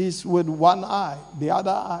 he's with one eye, the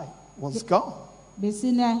other eye was gone.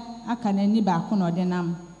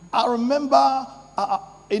 I remember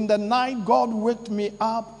in the night, God waked me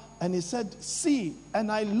up and he said, see,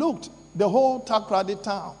 and I looked, the whole Takoradi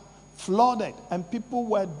town flooded and people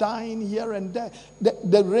were dying here and there.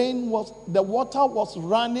 The water was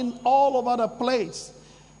running all over the place.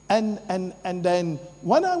 And then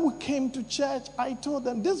when I came to church, I told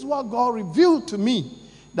them, this is what God revealed to me,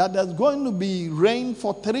 that there's going to be rain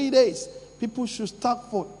for 3 days. People should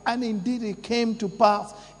start for, and indeed it came to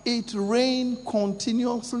pass. It rained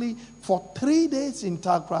continuously for 3 days in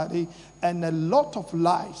Takoradi, and a lot of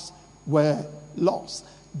lives were lost.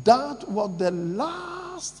 That was the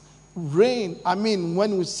last rain.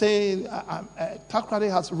 When we say Takoradi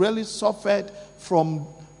has really suffered from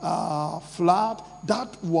flood,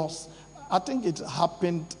 that was, I think it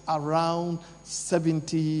happened around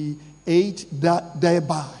 78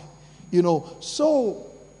 thereby. So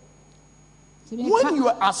when you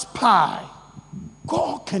aspire,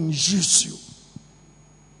 God can use you.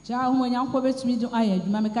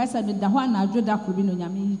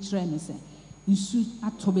 Nsu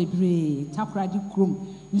ato bebree Takoradi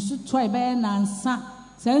krom nsu toy be nansa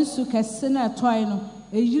sansu kese na toy no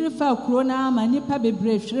eyiri fa kro na ma nipa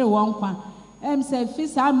bebree hwere won kwa say fi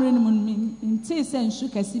sa amre no nti se nsu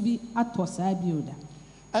kese bi ato sa bioda.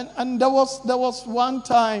 And there was one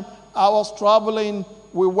time I was traveling.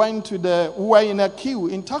 We were in a queue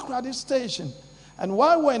in Takoradi station, and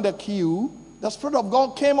while we were in the queue, the Spirit of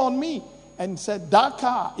God came on me and said, that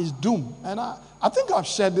car is doomed. And I think I've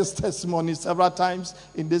shared this testimony several times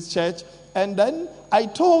in this church. And then I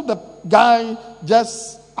told the guy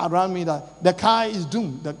just around me that the car is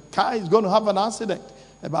doomed. The car is going to have an accident.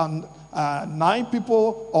 About 9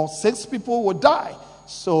 people or 6 people will die.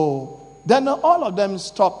 So then all of them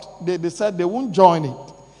stopped. They said they won't join it.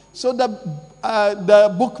 So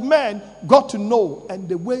the bookmen got to know, and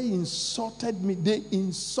the way they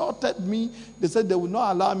insulted me. They said they would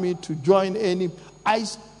not allow me to join any. I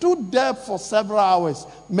stood there for several hours,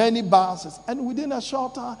 many buses, and within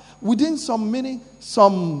some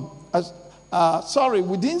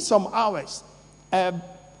hours,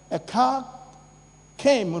 a car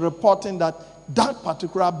came reporting that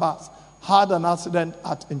particular bus had an accident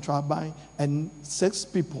at Intraban and 6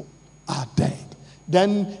 people are dead.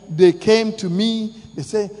 Then they came to me. They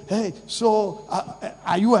say, "Hey, so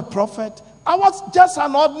are you a prophet?" I was just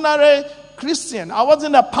an ordinary Christian. I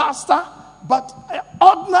wasn't a pastor, but an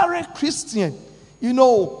ordinary Christian.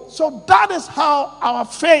 So that is how our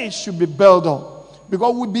faith should be built on.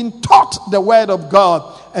 Because we've been taught the word of God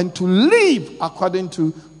and to live according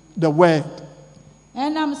to the word.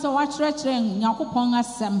 And I'm so watching Yakupong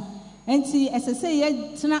Assam. And see, as I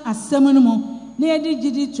say, Tina Assamunum, near the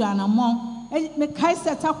Gidi to Anamon. Me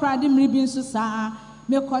Kaisa Takradim Ribin Susa,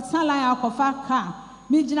 me Kotala Alcofaka,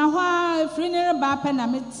 me Jinawa, free near Bapen,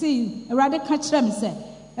 and me see a radical trem say,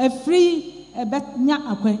 a free a bet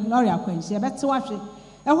Nya Loria Queen, she a bet to watch it.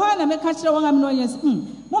 A while I make catch one millions,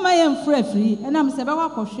 Mama I am free, and I'm Sabawa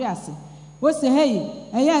Koshiasi. What's the hey,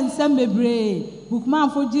 a young Sambe Bray, Bookman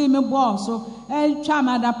for Jimmy Bosso, El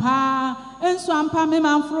Chamada Pa, and Swampa me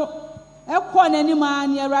man fro. Ekwan any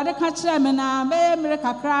man, ye rather catch them and I may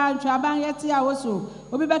cry, Chaban yet also.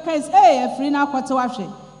 Obibaka is a free now quatawashi.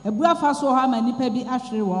 A brafa so ham and nipebi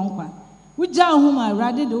actually one. We down whom I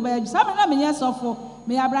rather do by some of them yes of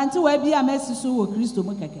may I brand to be a message to Christo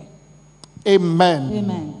Mukake. Amen.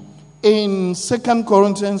 Amen. In 2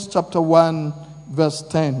 Corinthians chapter 1, verse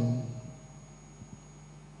 10.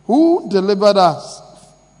 Who delivered us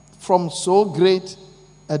from so great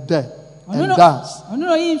a death? And thus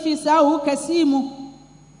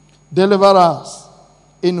deliver us,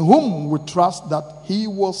 in whom we trust that he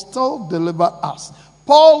will still deliver us.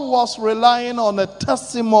 Paul was relying on a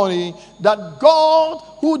testimony that God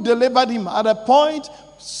who delivered him. At a point,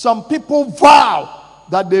 some people vow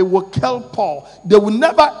that they will kill Paul. They will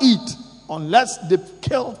never eat unless they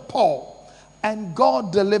kill Paul. And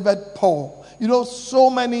God delivered Paul. So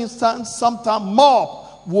many instances, sometimes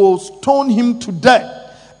mob will stone him to death.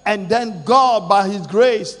 And then God, by his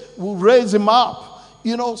grace, will raise him up.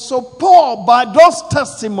 So Paul, by those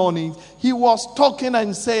testimonies, he was talking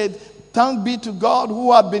and said, "Thanks be to God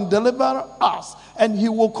who has been delivering us. And he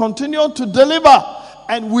will continue to deliver.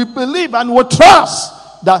 And we believe and we trust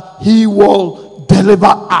that he will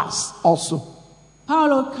deliver us also."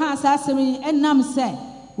 Paulo can't answer me and Nam say,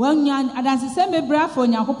 "When you are same brave for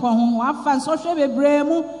Yakupon, what fan social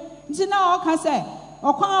bremu, now can say,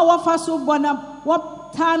 or come what fasu bona, what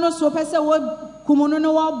Tano so pesa what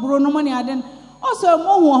Kumuno, Bruno money aden. Also,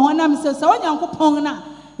 more one am says, "Oh, Yankupong,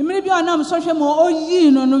 maybe on am social more, oh, ye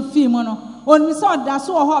no fimono, on we saw that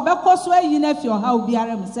so how because where you nephew how be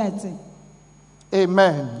a setting."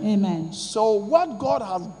 Amen. Amen. So, what God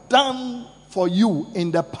has done for you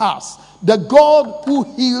in the past, the God who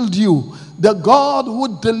healed you, the God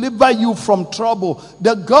who delivered you from trouble,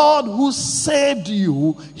 the God who saved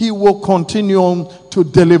you, he will continue to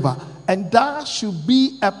deliver. And that should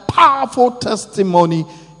be a powerful testimony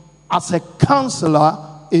as a counselor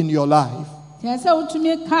in your life. Yes, I to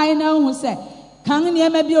me kind of who said, "Can you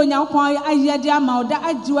maybe on your point? I hear the amount that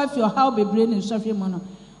I do if your how be brain and Sophie Mono.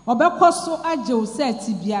 Or because so I do said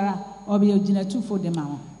Tibiara or be a dinner two for the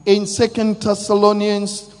mouth." In 2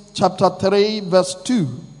 Thessalonians chapter 3, verse 2.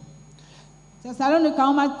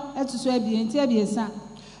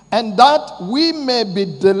 And that we may be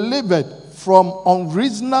delivered from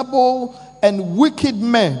unreasonable and wicked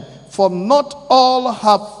men, for not all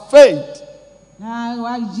have faith. Let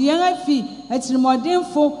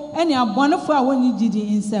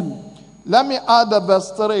me add the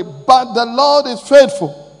verse 3. But the Lord is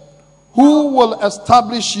faithful, who will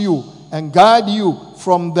establish you and guide you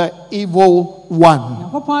from the evil one.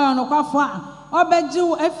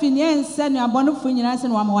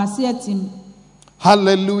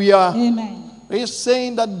 Hallelujah. Amen. He's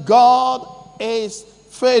saying that God is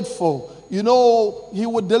faithful. He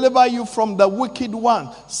will deliver you from the wicked one.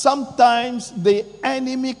 Sometimes the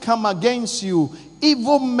enemy come against you.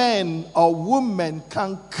 Evil men or women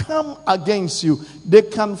can come against you. They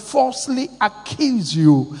can falsely accuse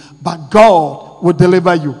you, but God will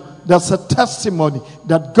deliver you. That's a testimony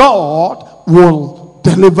that God will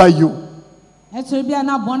deliver you. It will be an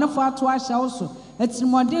abundant to us also. It's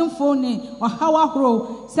modern phone or how I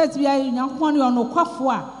grow. Set me a young one on no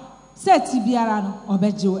quafua. Set Tibiaran or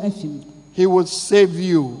Bejo Effim. He will save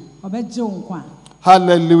you. Or Bejo.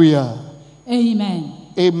 Hallelujah. Amen.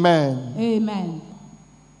 Amen. Amen.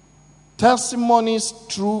 testimonies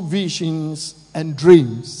through visions and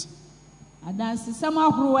dreams. Adansesɛm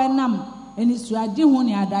ahorow ɛnam enisuadehu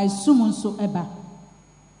ne adaesum nso ɛba.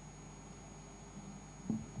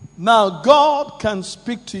 Now, God can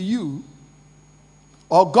speak to you,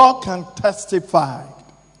 or God can testify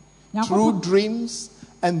through dreams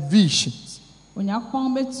and visions.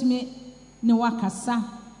 Onyankopɔn betumi ne wakasa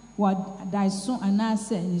wɔ adaeso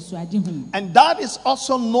anaasɛ enisuadehu. And that is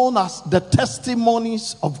also known as the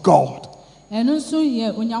testimonies of God. Ɛno nso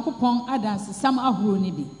yɛ Onyankopɔn adansesɛm ahorow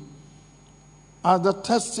ne bi. Are the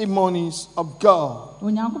testimonies of God.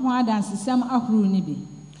 Onyankopɔn adansesɛm ahorow ne bi.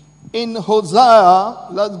 In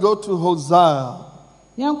Hosea, let's go to Hosea.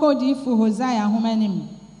 Yɛnkɔ odiifo Hosea ahoma anim.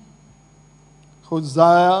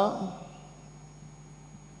 Hosea,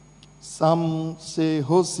 some say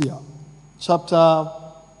Hosea, chapter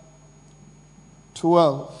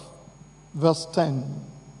 12, verse 10.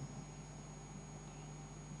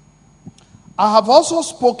 I have also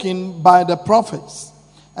spoken by the prophets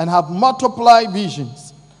and have multiplied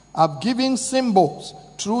visions. I've given symbols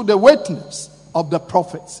through the witness of the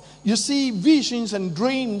prophets. You see, visions and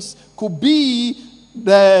dreams could be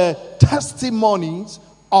the testimonies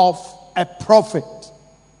of a prophet.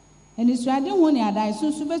 Enisuadehu ne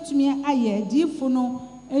adaeso nso betumi ayɛ adiifo no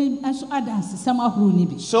nso adansesɛm ahorow ne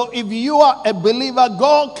bi. So if you are a believer,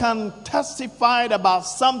 God can testify about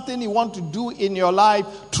something you want to do in your life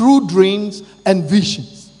through dreams and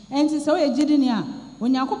visions. Enti sɛ woyɛ gyidini a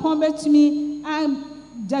Onyankopɔn betumi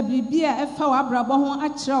agya biribi a ɛfa w'abrabɔ ho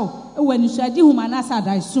akyerɛw ɛwɔ enisuadehu mu anaasɛ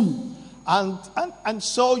adaesum. And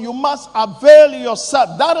so you must avail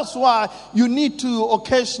yourself. That is why you need to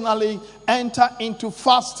occasionally enter into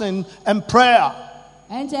fasting and prayer.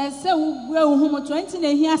 Enti ɛsɛ wo hu mo 20 na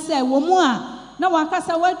ehia sɛ wɔ mu a na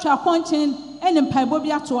wakasa watwa kɔnkyɛn ɛne mpaebɔ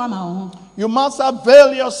bi ato ama wo ho. You must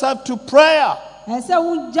avail yourself to prayer. Ɛsɛ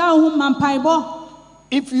wo gya wo ho ma mpaebɔ.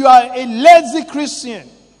 If you are a lazy Christian,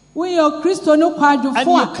 and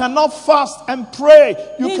you cannot fast and pray,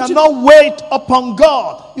 you cannot wait upon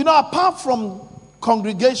God. You know, apart from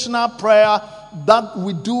congregational prayer that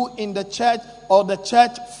we do in the church, or the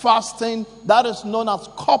church fasting, that is known as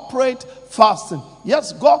corporate fasting.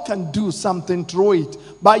 Yes, God can do something through it.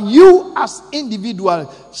 But you as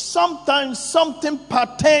individual, sometimes something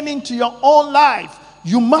pertaining to your own life,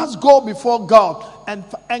 you must go before God.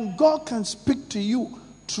 And God can speak to you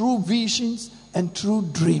through visions and through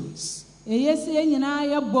dreams.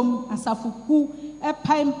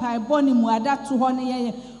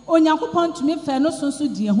 Onyankopɔn tumi fɛ no sonso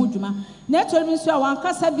di ɛho dwuma na ɛtɔre bi nso a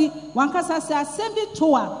wankasa sɛ asɛm bi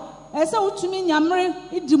to a ɛsɛ wotumi nyamere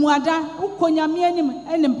di mu ada wokɔ nyame anim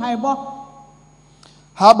ɛne mpaebɔ.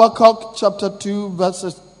 Habakkuk chapter 2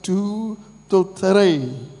 verses 2 to 3.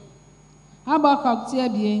 Habakkuk tie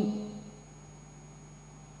bien.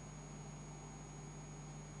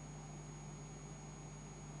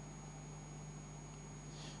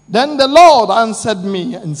 Then the Lord answered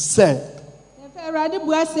me and said, write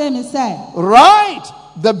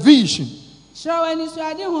the vision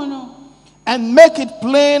and make it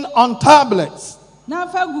plain on tablets,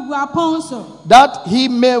 that he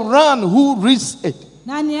may run who reads it.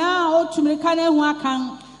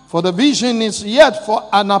 For the vision is yet for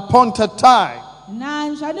an appointed time,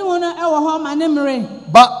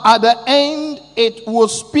 but at the end it will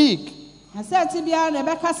speak,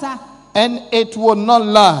 and it will not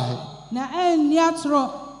lie.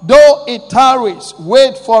 Though it tarries,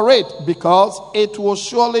 wait for it, because it will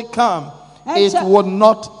surely come. It will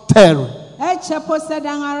not tarry.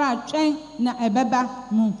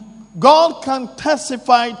 God can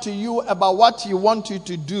testify to you about what He wants you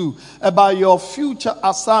to do, about your future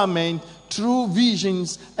assignment through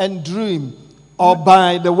visions and dreams, or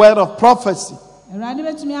by the word of prophecy.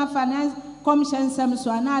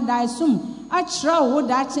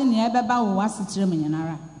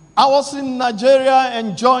 I was in Nigeria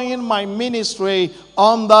enjoying my ministry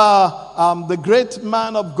under the great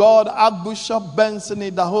man of God, Archbishop Benson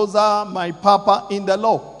Idahosa, my papa in the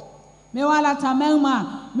Lord.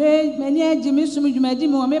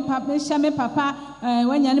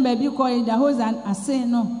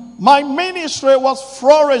 My ministry was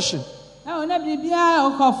flourishing. God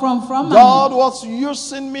was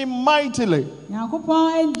using me mightily.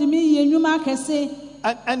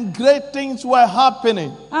 And great things were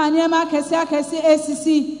happening. Then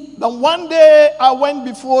one day I went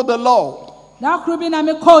before the Lord. I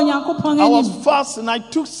was fasting. I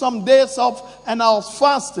took some days off and I was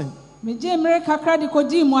fasting.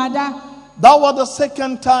 That was the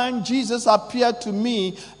second time Jesus appeared to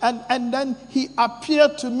me, and then he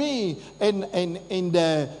appeared to me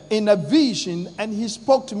in a vision, and he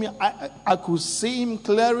spoke to me. I could see him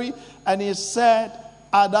clearly, and he said,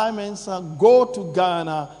 Adam Mensah, go to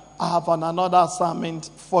Ghana. I have another assignment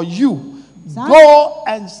for you. Go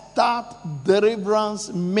and start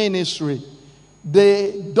deliverance ministry.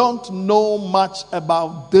 They don't know much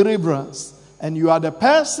about deliverance, and you are the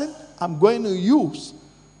person I'm going to use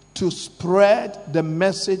to spread the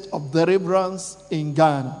message of deliverance in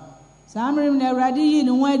Ghana.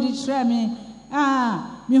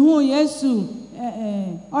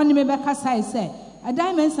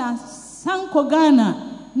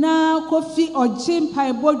 Na kofi oji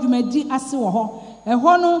mpaebo dwumadi ase wo ho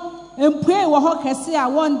eho no empue wo ho kese a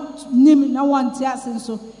won nim na won te ase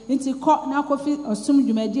nso nti ko na kofi osum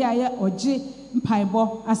dwumadi aye oji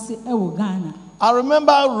mpaebo ase e wo Ghana. I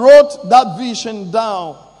remember I wrote that vision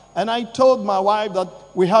down, and I told my wife that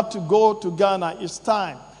we have to go to Ghana. It's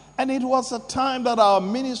time. And it was a time that our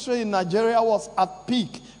ministry in Nigeria was at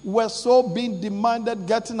peak. We were so being demanded,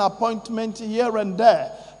 getting appointments here and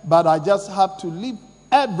there. But I just have to leave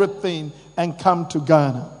everything and come to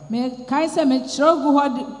Ghana. Me kaise me chrogu ho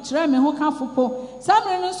chre me ho kafopo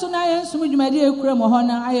samre no so na yen sum dwumadi ekura mo ho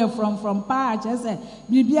na aye from pa chese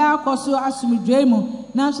bibia akoso asumdwe mu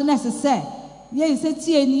na so na sese ye se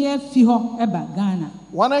tie ni afi ho eba Ghana.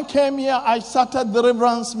 When I came here, I started the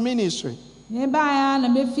deliverance ministry. Ye ba ya na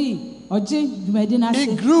me fi oji dwumadi na se.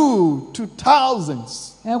 It grew to thousands.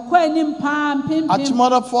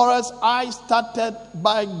 Achimota Forest, I started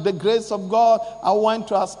by the grace of God. I went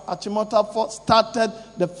to Achimota Forest, started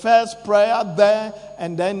the first prayer there,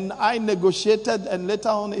 and then I negotiated, and later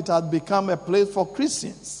on it had become a place for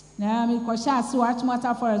Christians.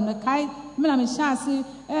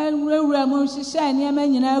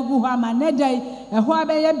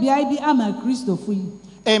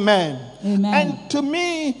 Amen. Amen. And to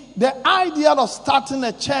me, the idea of starting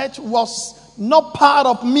a church was not part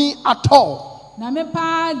of me at all. I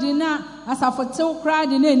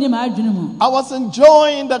was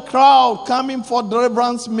enjoying the crowd coming for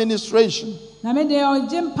deliverance ministration. And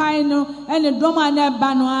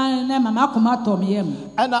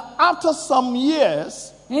after some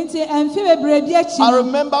years, I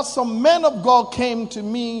remember some men of God came to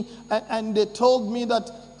me and they told me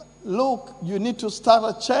that, look, you need to start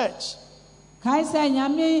a church. I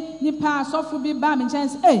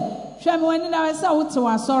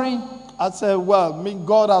said, well,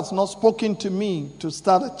 God has not spoken to me to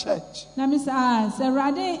start a church. And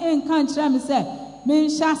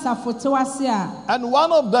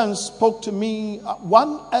one of them spoke to me,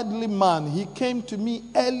 one elderly man. He came to me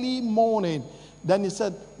early morning. Then he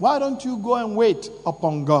said, why don't you go and wait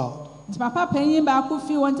upon God?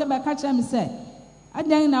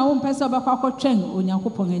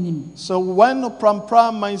 So when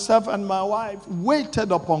Pram, myself and my wife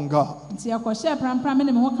waited upon God, and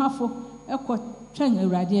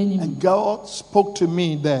God spoke to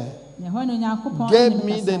me there, gave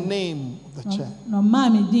me the name of the church.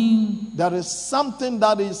 There is something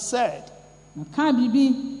that he said.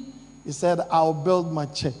 He said, I'll build my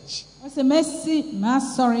church, and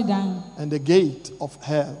the gate of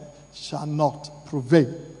hell shall not prevail.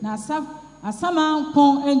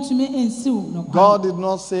 God did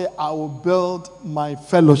not say, I will build my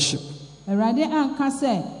fellowship. He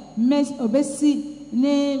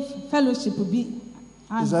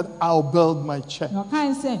said, I'll build my church.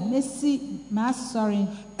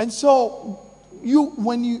 And so,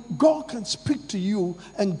 God can speak to you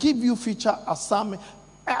and give you future assignment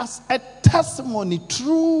as a testimony,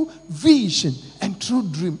 true vision and true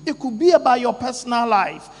dream. It could be about your personal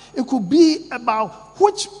life. It could be about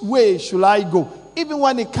which way should I go. Even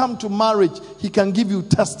when it comes to marriage, he can give you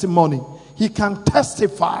testimony. He can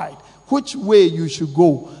testify which way you should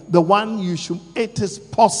go. The one you should. It is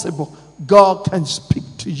possible. God can speak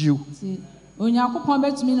to you.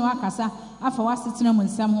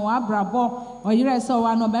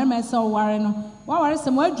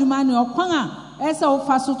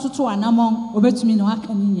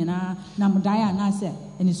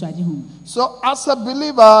 So as a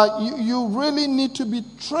believer, you really need to be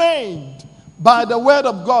trained by the word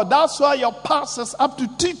of God. That's why your pastors have to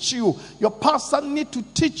teach you. Your pastor need to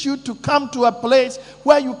teach you to come to a place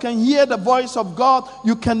where you can hear the voice of God.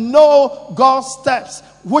 You can know God's steps,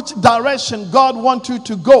 which direction God wants you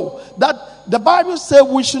to go. That the Bible says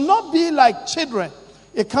we should not be like children.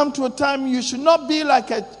 It comes to a time you should not be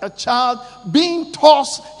like a child being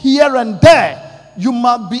tossed here and there. you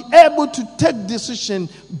must be able to take decision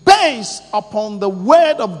based upon the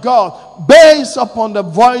word of God, based upon the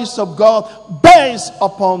voice of God, based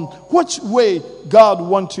upon which way God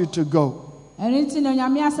wants you to go.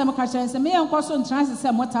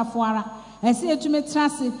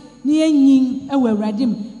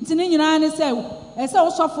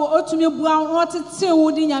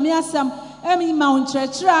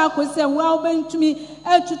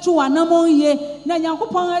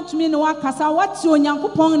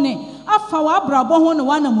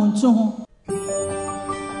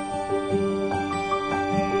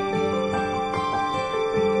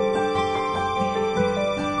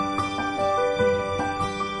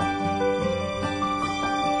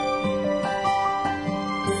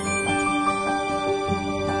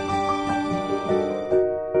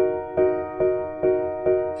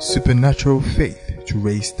 Supernatural faith to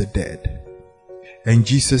raise the dead. And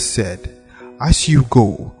Jesus said, "As you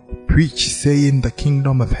go, preach, saying, the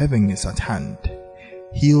kingdom of heaven is at hand.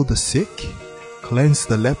 Heal the sick, cleanse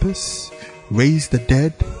the lepers, raise the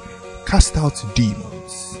dead, cast out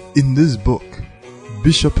demons." In this book,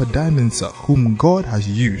 Bishop Addae-Mensah, whom God has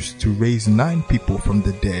used to raise 9 people from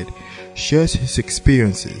the dead, shares his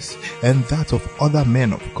experiences and that of other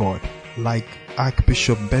men of God, like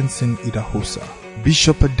Archbishop Benson Idahosa.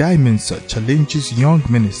 Bishop Addae-Mensah challenges young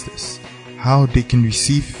ministers how they can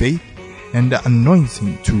receive faith and the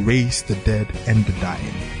anointing to raise the dead and the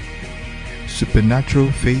dying.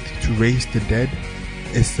 Supernatural Faith to Raise the Dead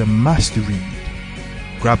is a must read.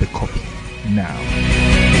 Grab a copy now.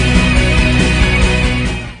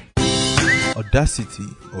 Audacity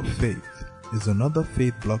of Faith is another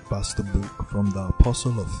faith blockbuster book from the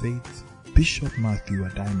Apostle of Faith, Bishop Matthew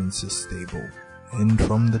Addae-Mensah's stable. And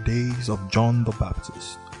from the days of John the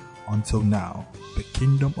Baptist until now, the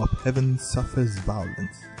kingdom of heaven suffers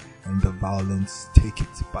violence, and the violence take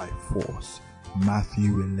it by force.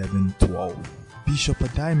 Matthew 11:12. Bishop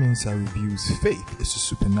Addae-Mensah reviews faith is a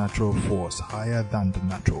supernatural force higher than the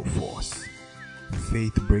natural force.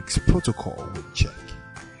 Faith breaks protocol with check.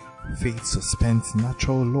 Faith suspends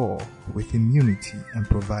natural law with immunity and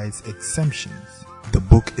provides exemptions. The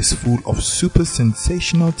book is full of super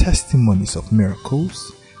sensational testimonies of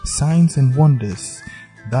miracles, signs and wonders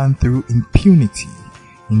done through impunity,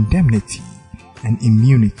 indemnity, and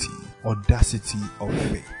immunity. Audacity of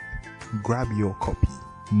Faith. Grab your copy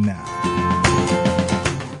now.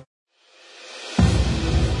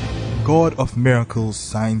 God of miracles,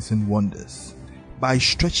 signs and wonders, by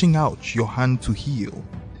stretching out your hand to heal,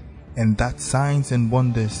 and that signs and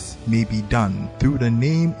wonders may be done through the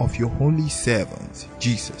name of your holy servant,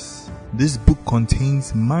 Jesus. This book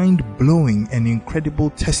contains mind-blowing and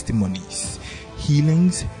incredible testimonies,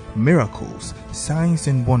 healings, miracles, signs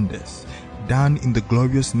and wonders done in the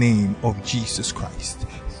glorious name of Jesus Christ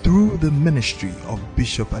through the ministry of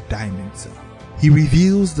Bishop Addae-Mensah. He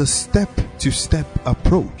reveals the step-to-step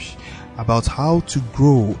approach about how to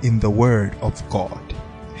grow in the Word of God,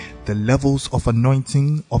 the levels of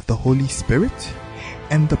anointing of the Holy Spirit,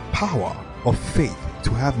 and the power of faith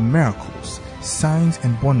to have miracles, signs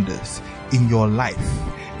and wonders in your life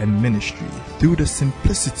and ministry through the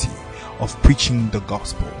simplicity of preaching the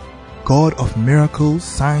gospel. God of miracles,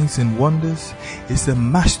 signs and wonders is a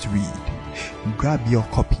must read. Grab your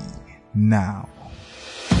copy now.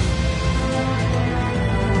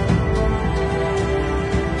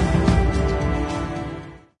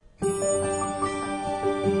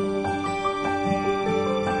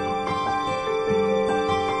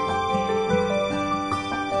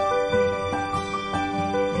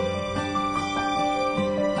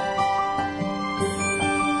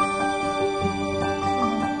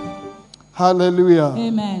 Hallelujah.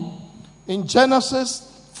 Amen. In Genesis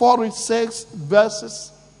 46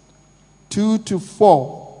 verses 2 to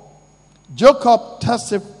 4,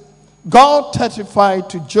 God testified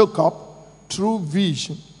to Jacob through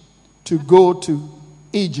vision to go to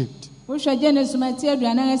Egypt.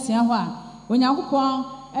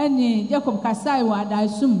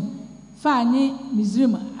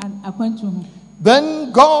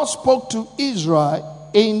 Then God spoke to Israel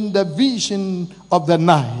in the vision of the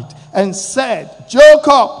night and said,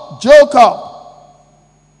 "Jacob, Jacob."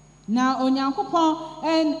 Now Onyankopon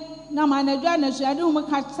and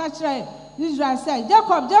Israel said,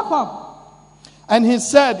 "Jacob, Jacob." And he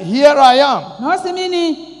said, "Here I am."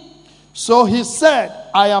 So he said,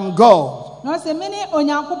 "I am God,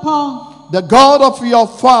 the God of your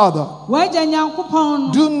father.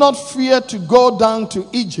 Do not fear to go down to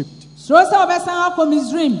Egypt,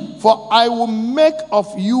 for I will make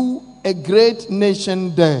of you a great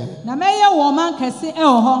nation there. I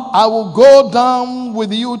will go down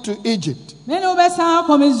with you to Egypt,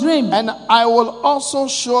 And I will also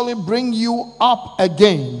surely bring you up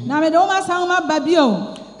again.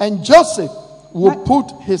 And Joseph will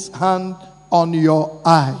put his hand on your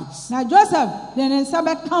eyes.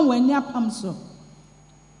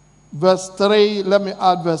 Verse 3, let me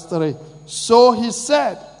add verse 3. So he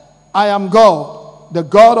said, I am God, the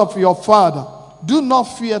God of your father. Do not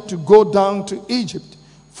fear to go down to Egypt,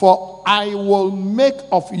 for I will make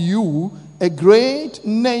of you a great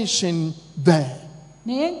nation there.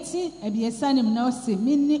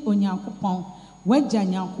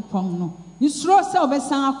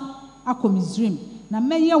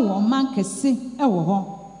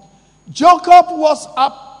 Jacob was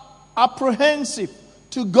apprehensive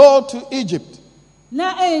to go to Egypt,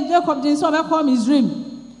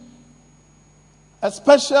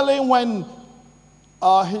 especially when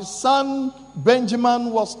his son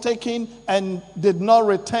Benjamin was taken and did not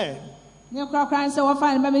return.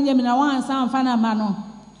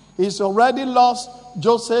 He's already lost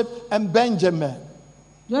Joseph and Benjamin.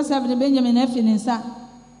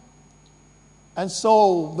 And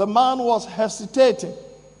so the man was hesitating.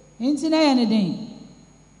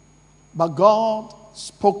 But God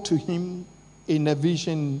spoke to him in a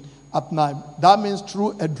vision at night. That means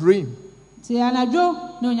through a dream. He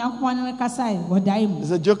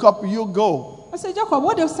said, Jacob, you go.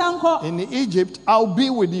 In Egypt, I'll be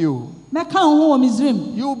with you.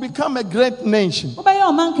 You will become a great nation.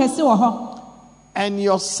 And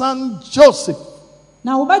your son Joseph.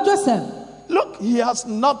 Look, he has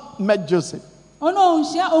not met Joseph.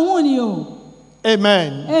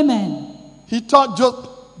 Amen. Amen. He thought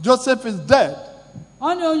Joseph is dead.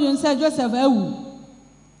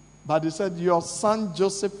 But he said, your son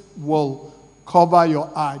Joseph will cover your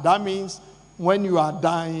eye. That means when you are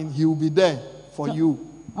dying, he will be there for you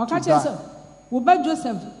to die.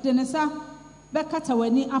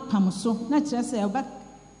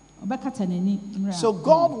 So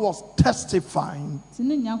God was testifying,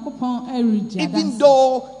 even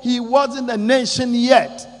though he wasn't a nation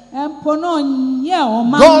yet.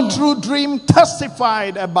 God through dream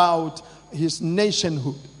testified about his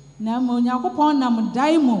nationhood.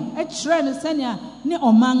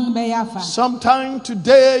 Sometime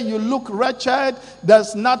today you look wretched,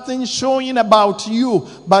 there's nothing showing about you.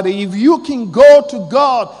 But if you can go to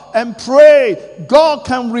God and pray, God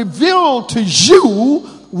can reveal to you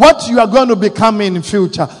what you are going to become in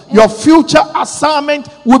future. Your future assignment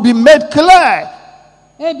will be made clear.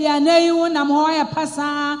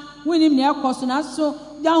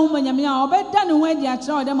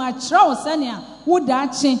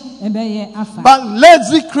 But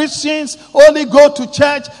lazy Christians only go to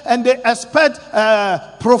church and they expect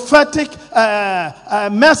prophetic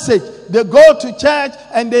message. They go to church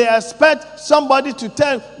and they expect somebody to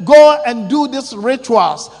tell, go and do these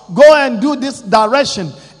rituals, go and do this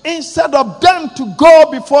direction. Instead of them to go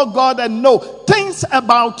before God and know things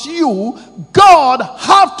about you, God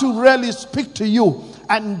have to really speak to you.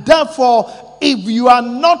 And therefore, if you are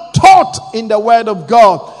not taught in the word of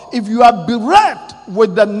God, if you are bereft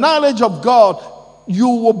with the knowledge of God, you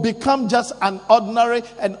will become just an ordinary,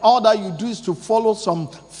 and all that you do is to follow some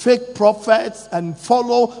fake prophets and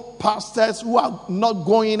follow pastors who are not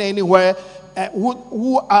going anywhere,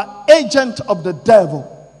 who are agents of the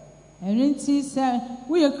devil.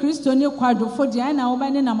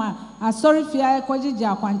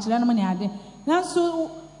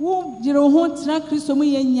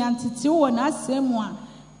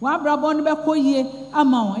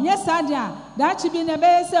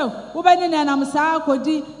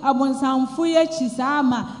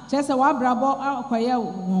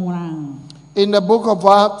 In the book of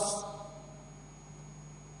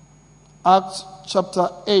Acts chapter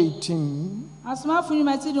 18,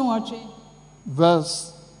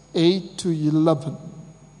 verse 8 to 11,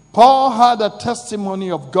 Paul had a testimony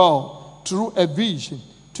of God through a vision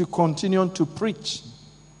to continue to preach.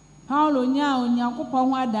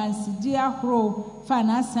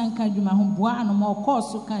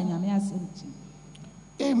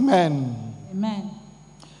 Amen. Amen.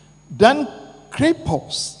 Then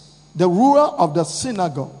Crippus, the ruler of the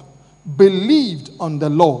synagogue, believed on the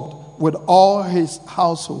Lord with all his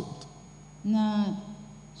household.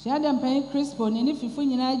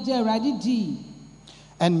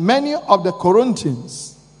 And many of the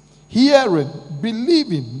Corinthians, hearing,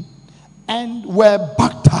 believing, and were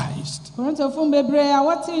baptized.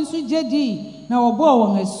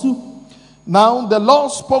 Now the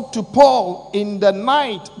Lord spoke to Paul in the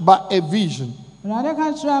night by a vision.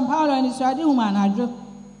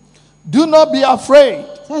 Do not be afraid,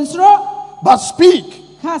 but speak,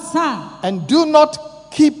 and do not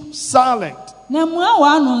keep silent, na mua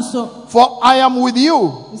wa no nso For I am with you,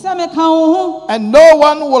 sɛ meka wo ho and no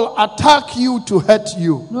one will attack you to hurt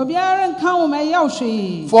you. na obiara nka wo mɛyɛ wo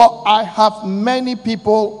hwee For I have many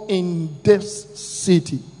people in this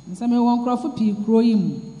city. sɛ mewɔ nkurɔfo pii kuro yi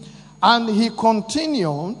mu. And he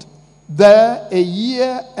continued there 1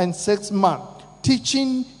 year and 6 months,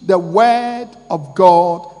 teaching the word of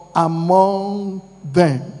God among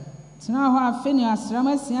them. tena hɔ afei ne asram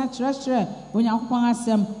asia kyerɛkyerɛ onyankopɔn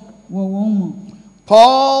asɛm wɔ wɔn mu.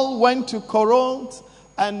 Paul went to Corinth,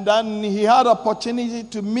 and then he had opportunity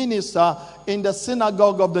to minister in the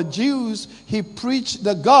synagogue of the Jews. He preached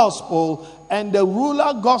the gospel, and the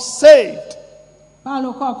ruler got saved.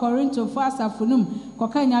 Paulo kɔɔ Korintofo asafo no mu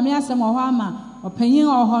kɔka nyame asɛm wɔ hɔ ama ɔpanyin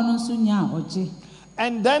wɔ hɔ no nso nyaa ɔgye.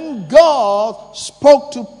 And then God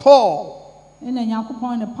spoke to Paul. ɛna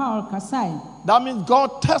nyankopɔn ne Paul kasae. That means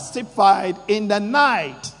God testified in the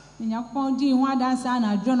night nyankopɔn dii ho adanse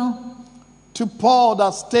anadwo no to Paul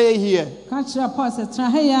that stay here. ka kyerɛ Paul sɛ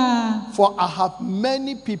tena ha ya. For I have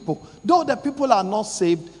many people. Though the people are not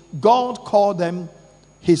saved, God called them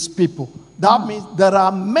his people. That means there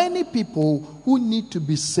are many people who need to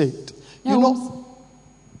be saved.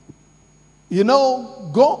 You know,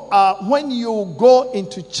 when you go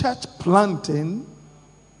into church planting,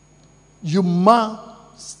 you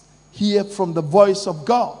must hear from the voice of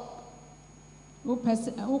God.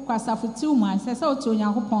 wokɔ asafo tiw mu a sɛ sɛ wote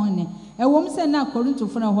onyankopɔn ne ɛwɔ m sɛ na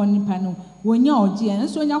Korintofo no hɔ nipa no wɔnya ɔgye ɛno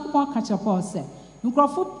nso onyankopɔn ka kyerɛ Paul sɛ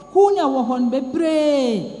nkurɔfo kuu ne ɛwɔ hɔ no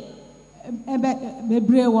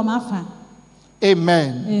bebree wɔ m'afa.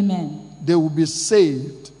 Amen. Amen. They will be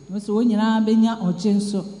saved. nso wɔn nyinaa bɛnya ɔgye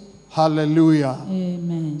nso. Hallelujah.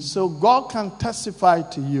 Amen. So God can testify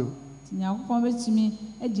to you nyankopɔn bɛtumi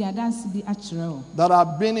adi adanse bi akyerɛ wo. that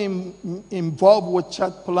I've been involved with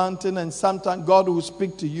church planting, and sometimes God will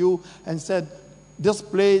speak to you and said, this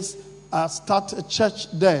place, start a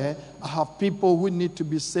church there. I have people who need to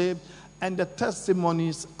be saved, and the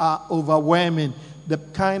testimonies are overwhelming. The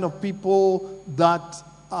kind of people that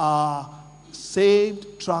are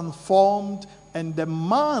saved, transformed, and the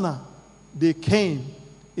manner they came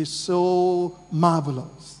is so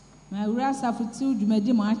marvelous. na wura asafo tiw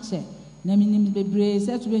dwumadi mu akyɛ na minim bebree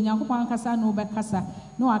sɛ to nyankopɔn ankasa na wobɛkasa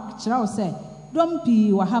na wakyerɛ wo sɛ dɔm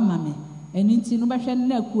pii wɔ ha ma me ɛno nti no bɛhwɛ no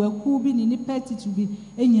na akuaku bi ne nipa titu bi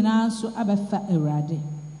nyinaa nso abɛfa Awurade.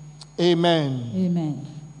 Amen. Amen.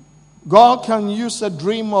 God can use a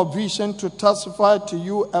dream or vision to testify to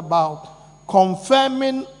you about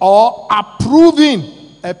confirming or approving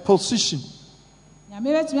a position. nyame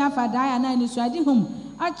bɛtumi afa daa na ne so ade hom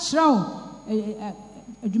akyerɛ wo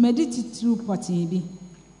adwumadi titiriw pɔtee bi.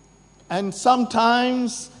 And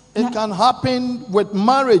sometimes it can happen with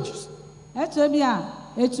marriages. ɛtɔ bi a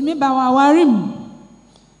ɛtumi ba wɔ aware mu.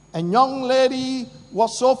 A young lady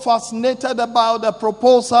was so fascinated about the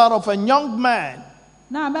proposal of a young man.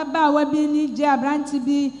 na ababaawa bi ni gye aberante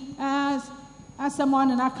bi asɛm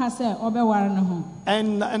ɔne n'aka sɛ ɔbɛware ne ho.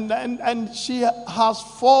 And she has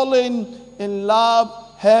fallen in love,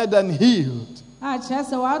 head and healed. kyerɛ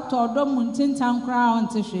sɛ watɔ ɔdɔ mu ntintan koraa a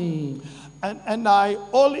ɔnte hwee. And I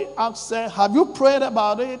only asked her, have you prayed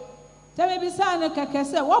about it? sɛ mebisa no kɛkɛ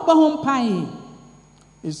sɛ wɔbɔ ho mpae.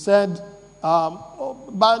 He said,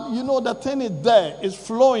 but you know the thing is there, it's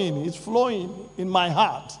flowing in my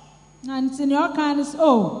heart. na nti ne ɔka no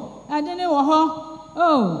sɛ ade ne wɔ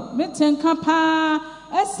hɔ mete nka paa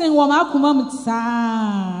ɛsen wɔ m'akoma mu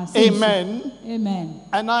saa. Amen. Amen.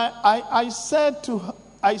 And I said to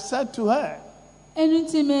her, ɛno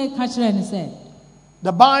nti meka kyerɛ no sɛ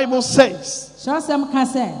the Bible says, kyerɛsɛm ka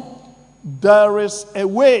sɛ there is a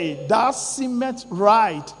way that seemeth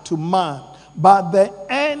right to man, but the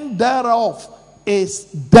end thereof is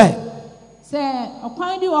death. sɛ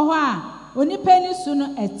ɔkwan bi wɔ hɔ a onipa ni so no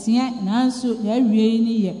ɛteɛ nanso na awie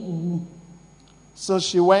ni yɛ owu. So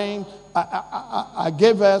she went, I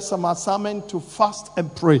gave her some assignment to fast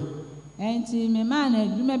and pray. ɛnti mema na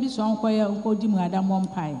adwuma bi sɛ ɔnkɔyɛ ɔnkɔdi mu adammɔ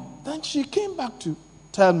mpae. Then she came back to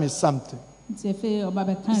tell me something. nti afei ɔba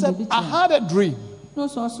She bɛka said, biribi I kyerɛ had a dream. no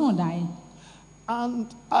so ɔso dae.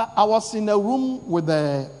 And I was in a room with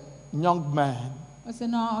a young man. ɔsɛ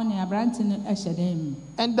na ɔne aberante no ɛhyɛ dan mu.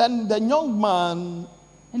 And then the young man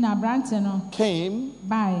ɛna aberante no came,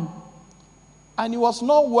 bae. and he was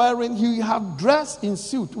not wearing, he had dressed in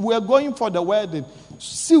suit. We were going for the wedding.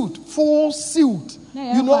 Suit, full suit.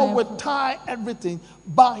 Yeah, You know, fine. with tie, everything.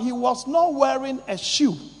 But he was not wearing a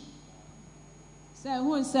shoe. sɛ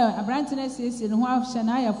hu sɛ aberante no asiesie ne ho ahyɛ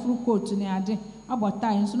na ayɛ foro coat ne ade abɔ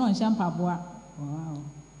tae nso na ɔnhyɛ mpaboa. Wow.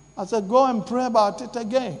 I said, go and pray about it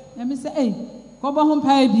again. na me sɛ kɔbɔ ho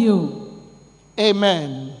mpae bio.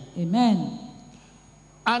 Amen. Amen.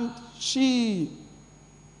 And she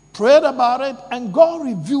prayed about it, and God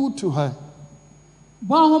revealed to her.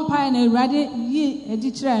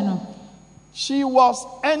 She was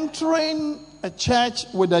entering a church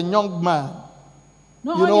with a young man,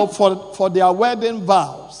 for their wedding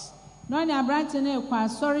vows. And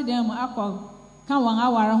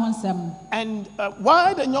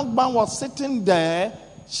while the young man was sitting there,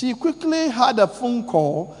 she quickly had a phone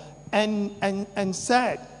call and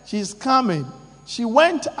said, she's coming. She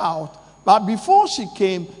went out, but before she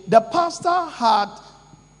came, the pastor had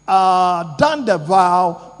done the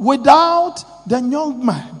vow without the young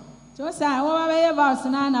man.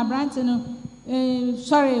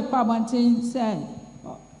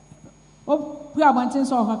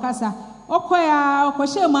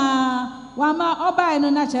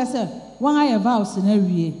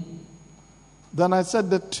 Then I said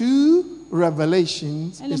the two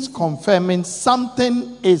revelations is confirming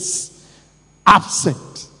something is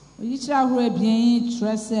absent.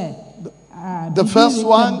 The first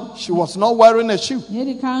one, she was not wearing a shoe.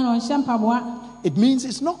 It means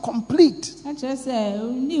it's not complete.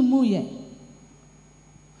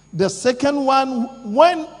 The second one,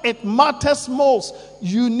 when it matters most,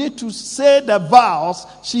 you need to say the vows.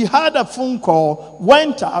 She had a phone call,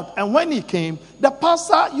 went out, and when he came, the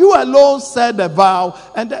pastor, you alone said the vow.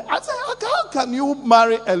 And I said, how can you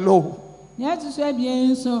marry alone? I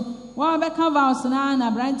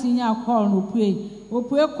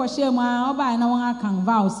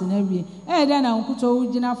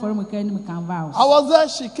was there,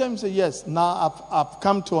 she came and said, yes, now I've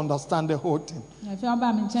come to understand the whole thing.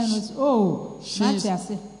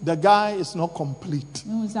 The guy is not complete.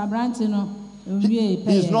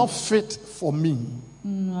 He's not fit for me.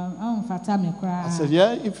 I said,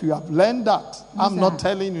 yeah, if you have learned that, I'm not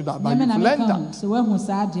telling you that, but you've learned that.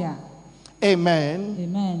 Amen.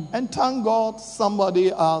 Amen. And thank God somebody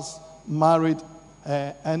has married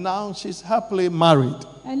her, and now she's happily married.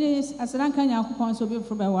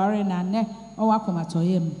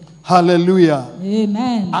 Hallelujah.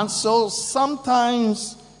 Amen. And so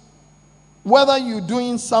sometimes, whether you're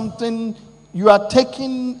doing something, you are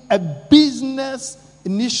taking a business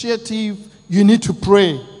initiative, you need to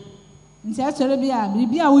pray.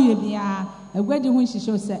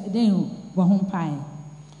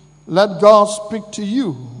 Let God speak to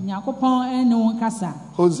you.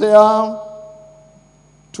 Hosea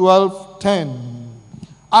 12:10.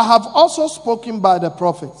 I have also spoken by the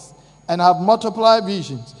prophets, and have multiplied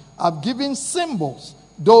visions. I've given symbols,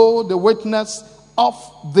 through the witness of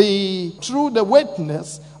the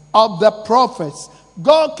prophets.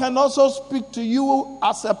 God can also speak to you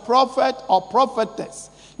as a prophet or prophetess.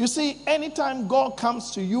 You see, anytime God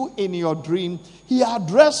comes to you in your dream, He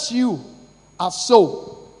addresses you as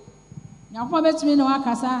so.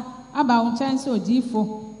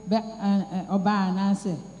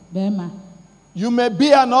 You may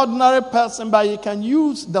be an ordinary person, but He can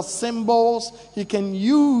use the symbols, He can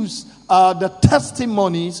use the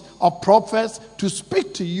testimonies of prophets to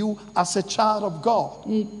speak to you as a child of God.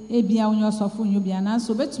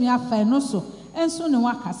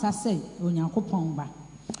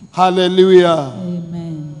 Hallelujah.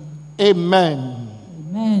 Amen. Amen.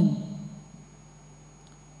 Amen.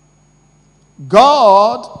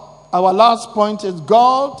 God, our last point is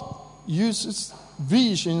God uses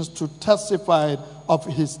visions to testify of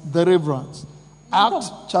His deliverance.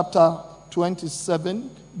 Acts chapter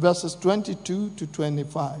 27, verses 22 to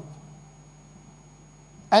 25.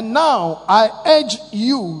 And now I urge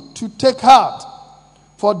you to take heart,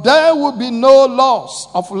 for there will be no loss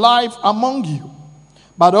of life among you,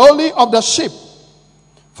 but only of the sheep.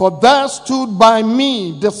 For there stood by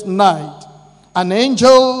me this night an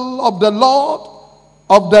angel of the Lord,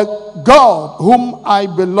 of the God whom I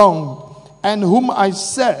belong and whom I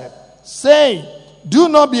serve, saying, do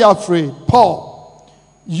not be afraid, Paul.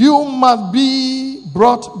 You must be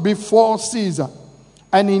brought before Caesar.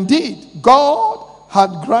 And indeed, God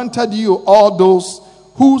had granted you all those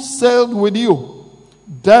who sailed with you.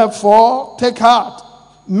 Therefore, take heart,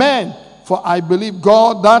 men, for I believe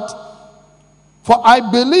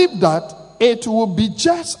that it will be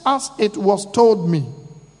just as it was told me.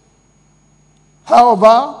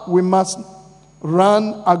 However, we must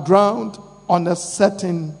run aground on a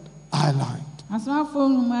certain island.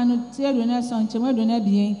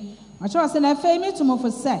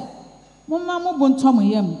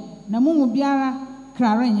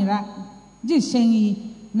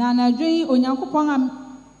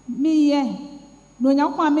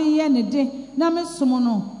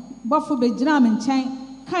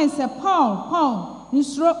 Paul,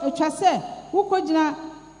 nsuro etwa sɛ wokɔgyina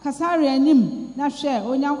kasare anim na hwɛ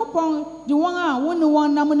onyankopɔn de wɔn a wo ne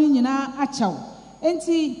wɔn nam no nyinaa akyɛw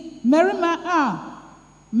enti mmarima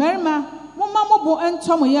momma mo bo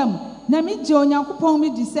ntɔ mo yam na megye onyankopɔn mi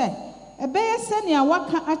di sɛ ɛbɛyɛ sɛnea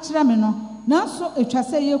waka akyerɛ me no nanso etwa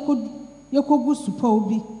sɛ yɛkɔgu supɔw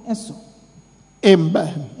bi ɛso.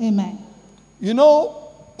 Amen. Amen. You know,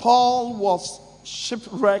 Paul was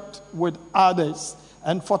shipwrecked with others,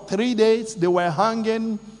 and for 3 days they were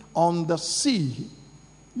hanging on the sea.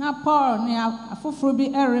 Na Paul ne afoforo bi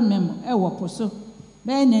ɛremem ɛwɔ po so.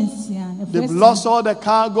 They've lost all the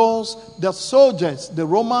cargoes. The soldiers, the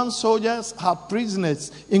Roman soldiers, had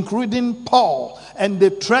prisoners, including Paul, and they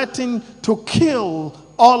threatened to kill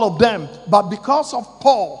all of them. But because of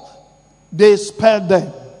Paul, they spared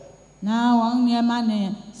them.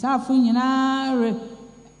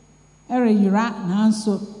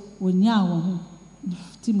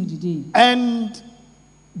 And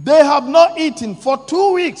they have not eaten for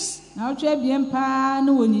 2 weeks.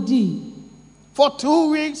 For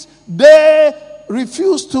 2 weeks, they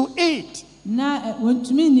refused to eat.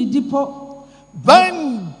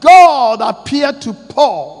 Then God appeared to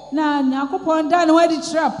Paul. He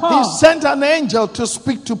sent an angel to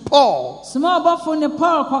speak to Paul.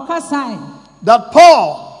 That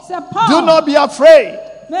Paul, do not be afraid.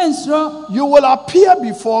 You will appear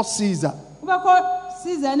before Caesar.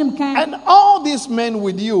 And all these men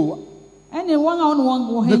with you,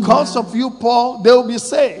 because of you, Paul, they will be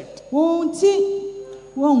saved.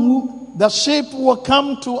 The ship will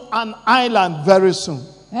come to an island very soon.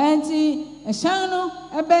 You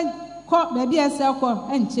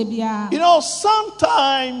know,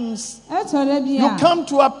 sometimes you come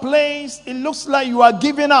to a place, it looks like you are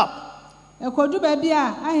giving up.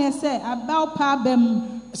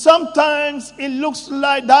 Sometimes it looks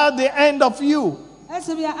like that's the end of you.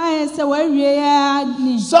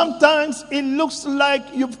 Sometimes it looks like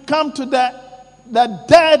you've come to the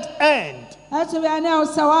dead end.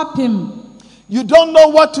 You don't know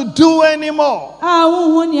what to do anymore. You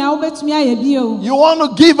want to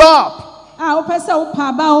give up.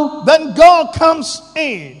 Then God comes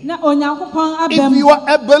in. If you are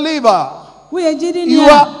a believer,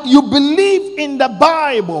 you believe in the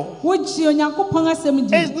Bible.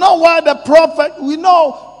 It's not why the prophet, we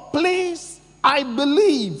know, please, I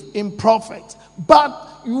believe in prophets, but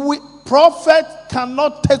prophet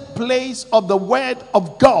cannot take place of the word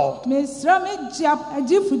of God.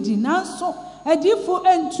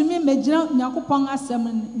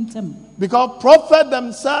 Because prophets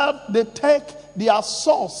themselves, they take their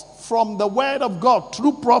source from the word of God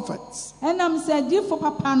through prophets. Amen.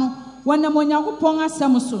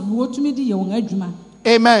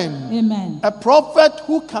 Amen. A prophet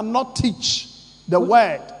who cannot teach the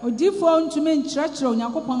word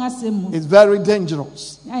is very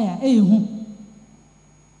dangerous.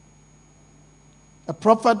 A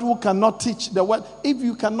prophet who cannot teach the word, if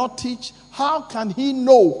you cannot teach, how can he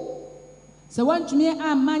know?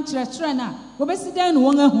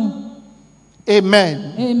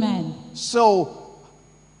 Amen. Amen. So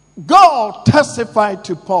God testified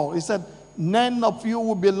to Paul. He said, none of you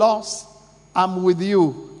will be lost. I'm with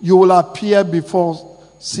you. You will appear before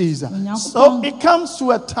Caesar. So it comes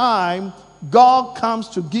to a time God comes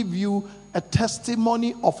to give you a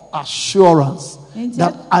testimony of assurance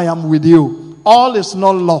that I am with you. All is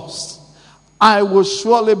not lost. I will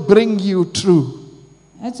surely bring you through.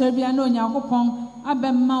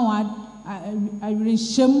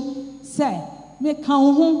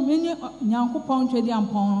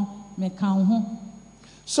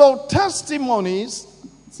 So testimonies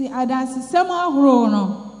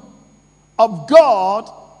of God,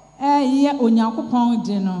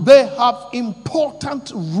 they have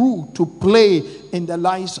important role to play in the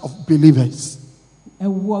lives of believers.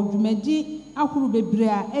 We'll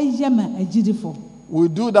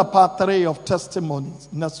do the part 3 of testimonies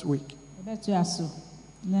next week.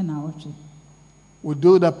 We'll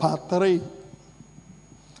do the part 3.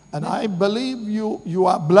 And I believe you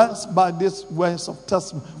are blessed by these words of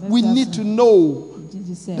testimony. We need to know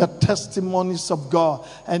the testimonies of God.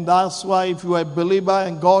 And that's why if you are a believer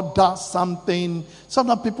and God does something,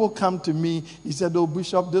 sometimes people come to me, he said, oh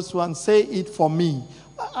Bishop, this one, say it for me.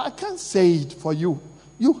 I can't say it for you.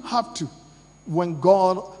 You have to. When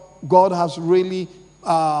God has really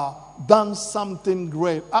done something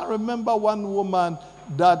great. I remember one woman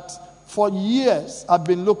that for years I've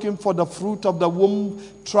been looking for the fruit of the womb,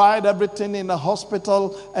 tried everything in the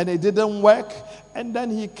hospital and it didn't work. And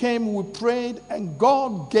then he came, we prayed, and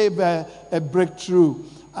God gave her a breakthrough.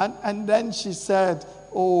 And then she said,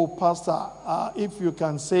 oh, Pastor, if you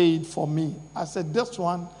can say it for me. I said, this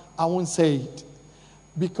one, I won't say it.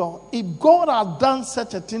 Because if God has done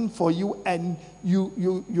such a thing for you and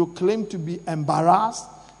you claim to be embarrassed,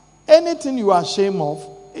 anything you are ashamed of,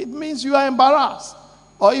 it means you are embarrassed.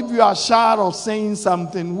 Or if you are shy of saying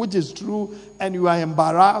something which is true and you are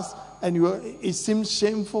embarrassed and it seems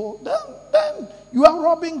shameful, then you are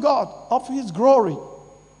robbing God of His glory.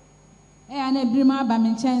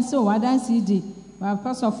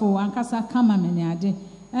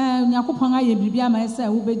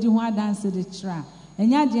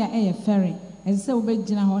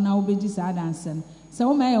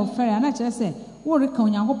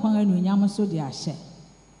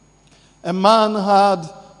 A man had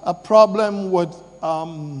a problem with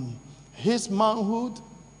his manhood,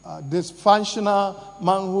 dysfunctional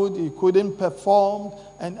manhood. He couldn't perform.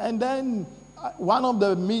 And then one of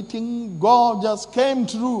the meeting, God just came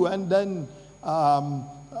through, and then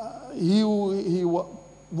he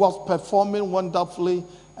was performing wonderfully.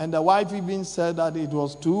 And the wife even said that it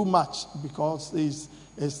was too much because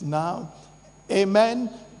it's now. Amen.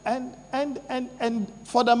 And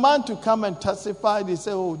for the man to come and testify, they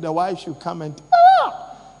say, oh, the wife should come and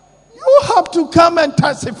you have to come and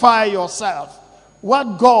testify yourself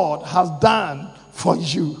what God has done for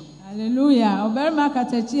you. Hallelujah.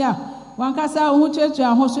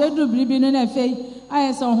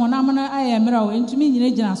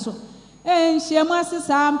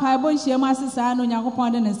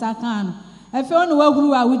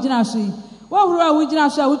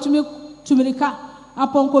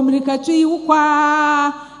 Upon communicate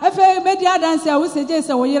ukwa efe media dance a wuseje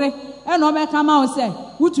se wo yire e no be kama wo se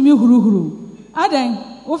wutumi huruhuru aden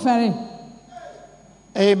wo fere.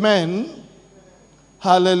 Amen.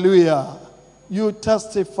 Hallelujah. You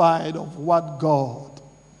testified of what God,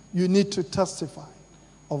 you need to testify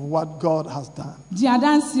of what God has done. Dia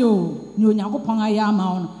dance o ni Onyankopon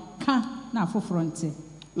ayama ono ka na fofronte.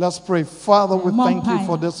 Let's pray. Father, we thank you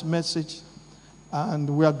for this message. And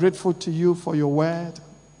we are grateful to you for your word.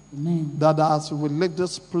 Amen. That as we leave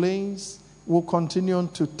this place, we'll continue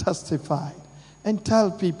to testify and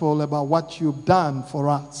tell people about what you've done for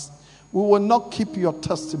us. We will not keep your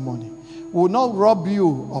testimony. We will not rob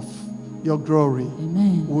you of your glory.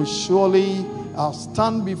 Amen. We will surely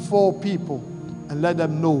stand before people and let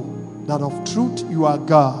them know that of truth you are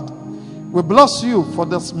God. We bless you for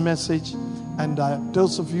this message. And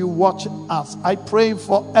those of you watching us, I pray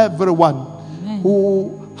for everyone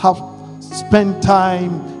who have spent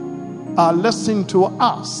time listening to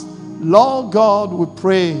us. Lord God, we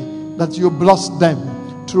pray that you bless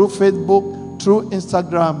them through Facebook, through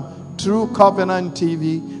Instagram, through Covenant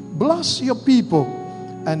TV. Bless your people.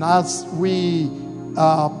 And as we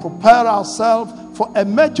prepare ourselves for a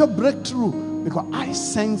major breakthrough, because I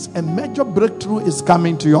sense a major breakthrough is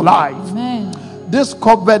coming to your life. Amen. This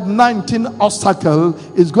COVID-19 obstacle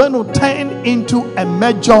is going to turn into a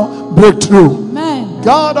major breakthrough. Amen.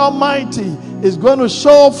 God Almighty is going to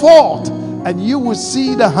show forth, and you will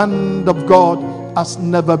see the hand of God as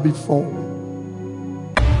never before.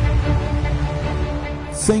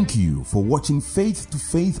 Thank you for watching Faith to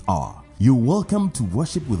Faith Hour. You're welcome to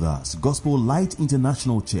worship with us, Gospel Light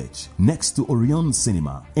International Church, next to Orion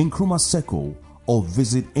Cinema, Nkrumah Circle, or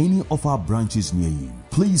visit any of our branches near you.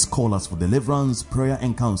 Please call us for deliverance, prayer,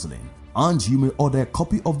 and counseling. And you may order a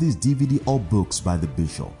copy of this DVD or books by the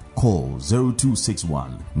Bishop. Call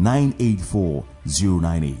 0261 984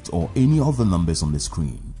 098 or any of the numbers on the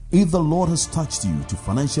screen. If the Lord has touched you to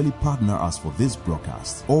financially partner us for this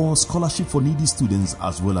broadcast or scholarship for needy students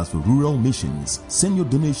as well as for rural missions, send your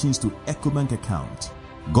donations to EcoBank account,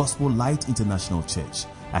 Gospel Light International Church,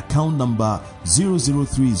 account number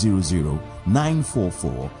 00300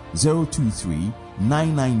 944 023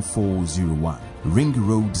 99401, Ring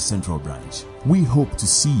Road Central Branch. We hope to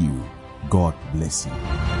see you. God bless you.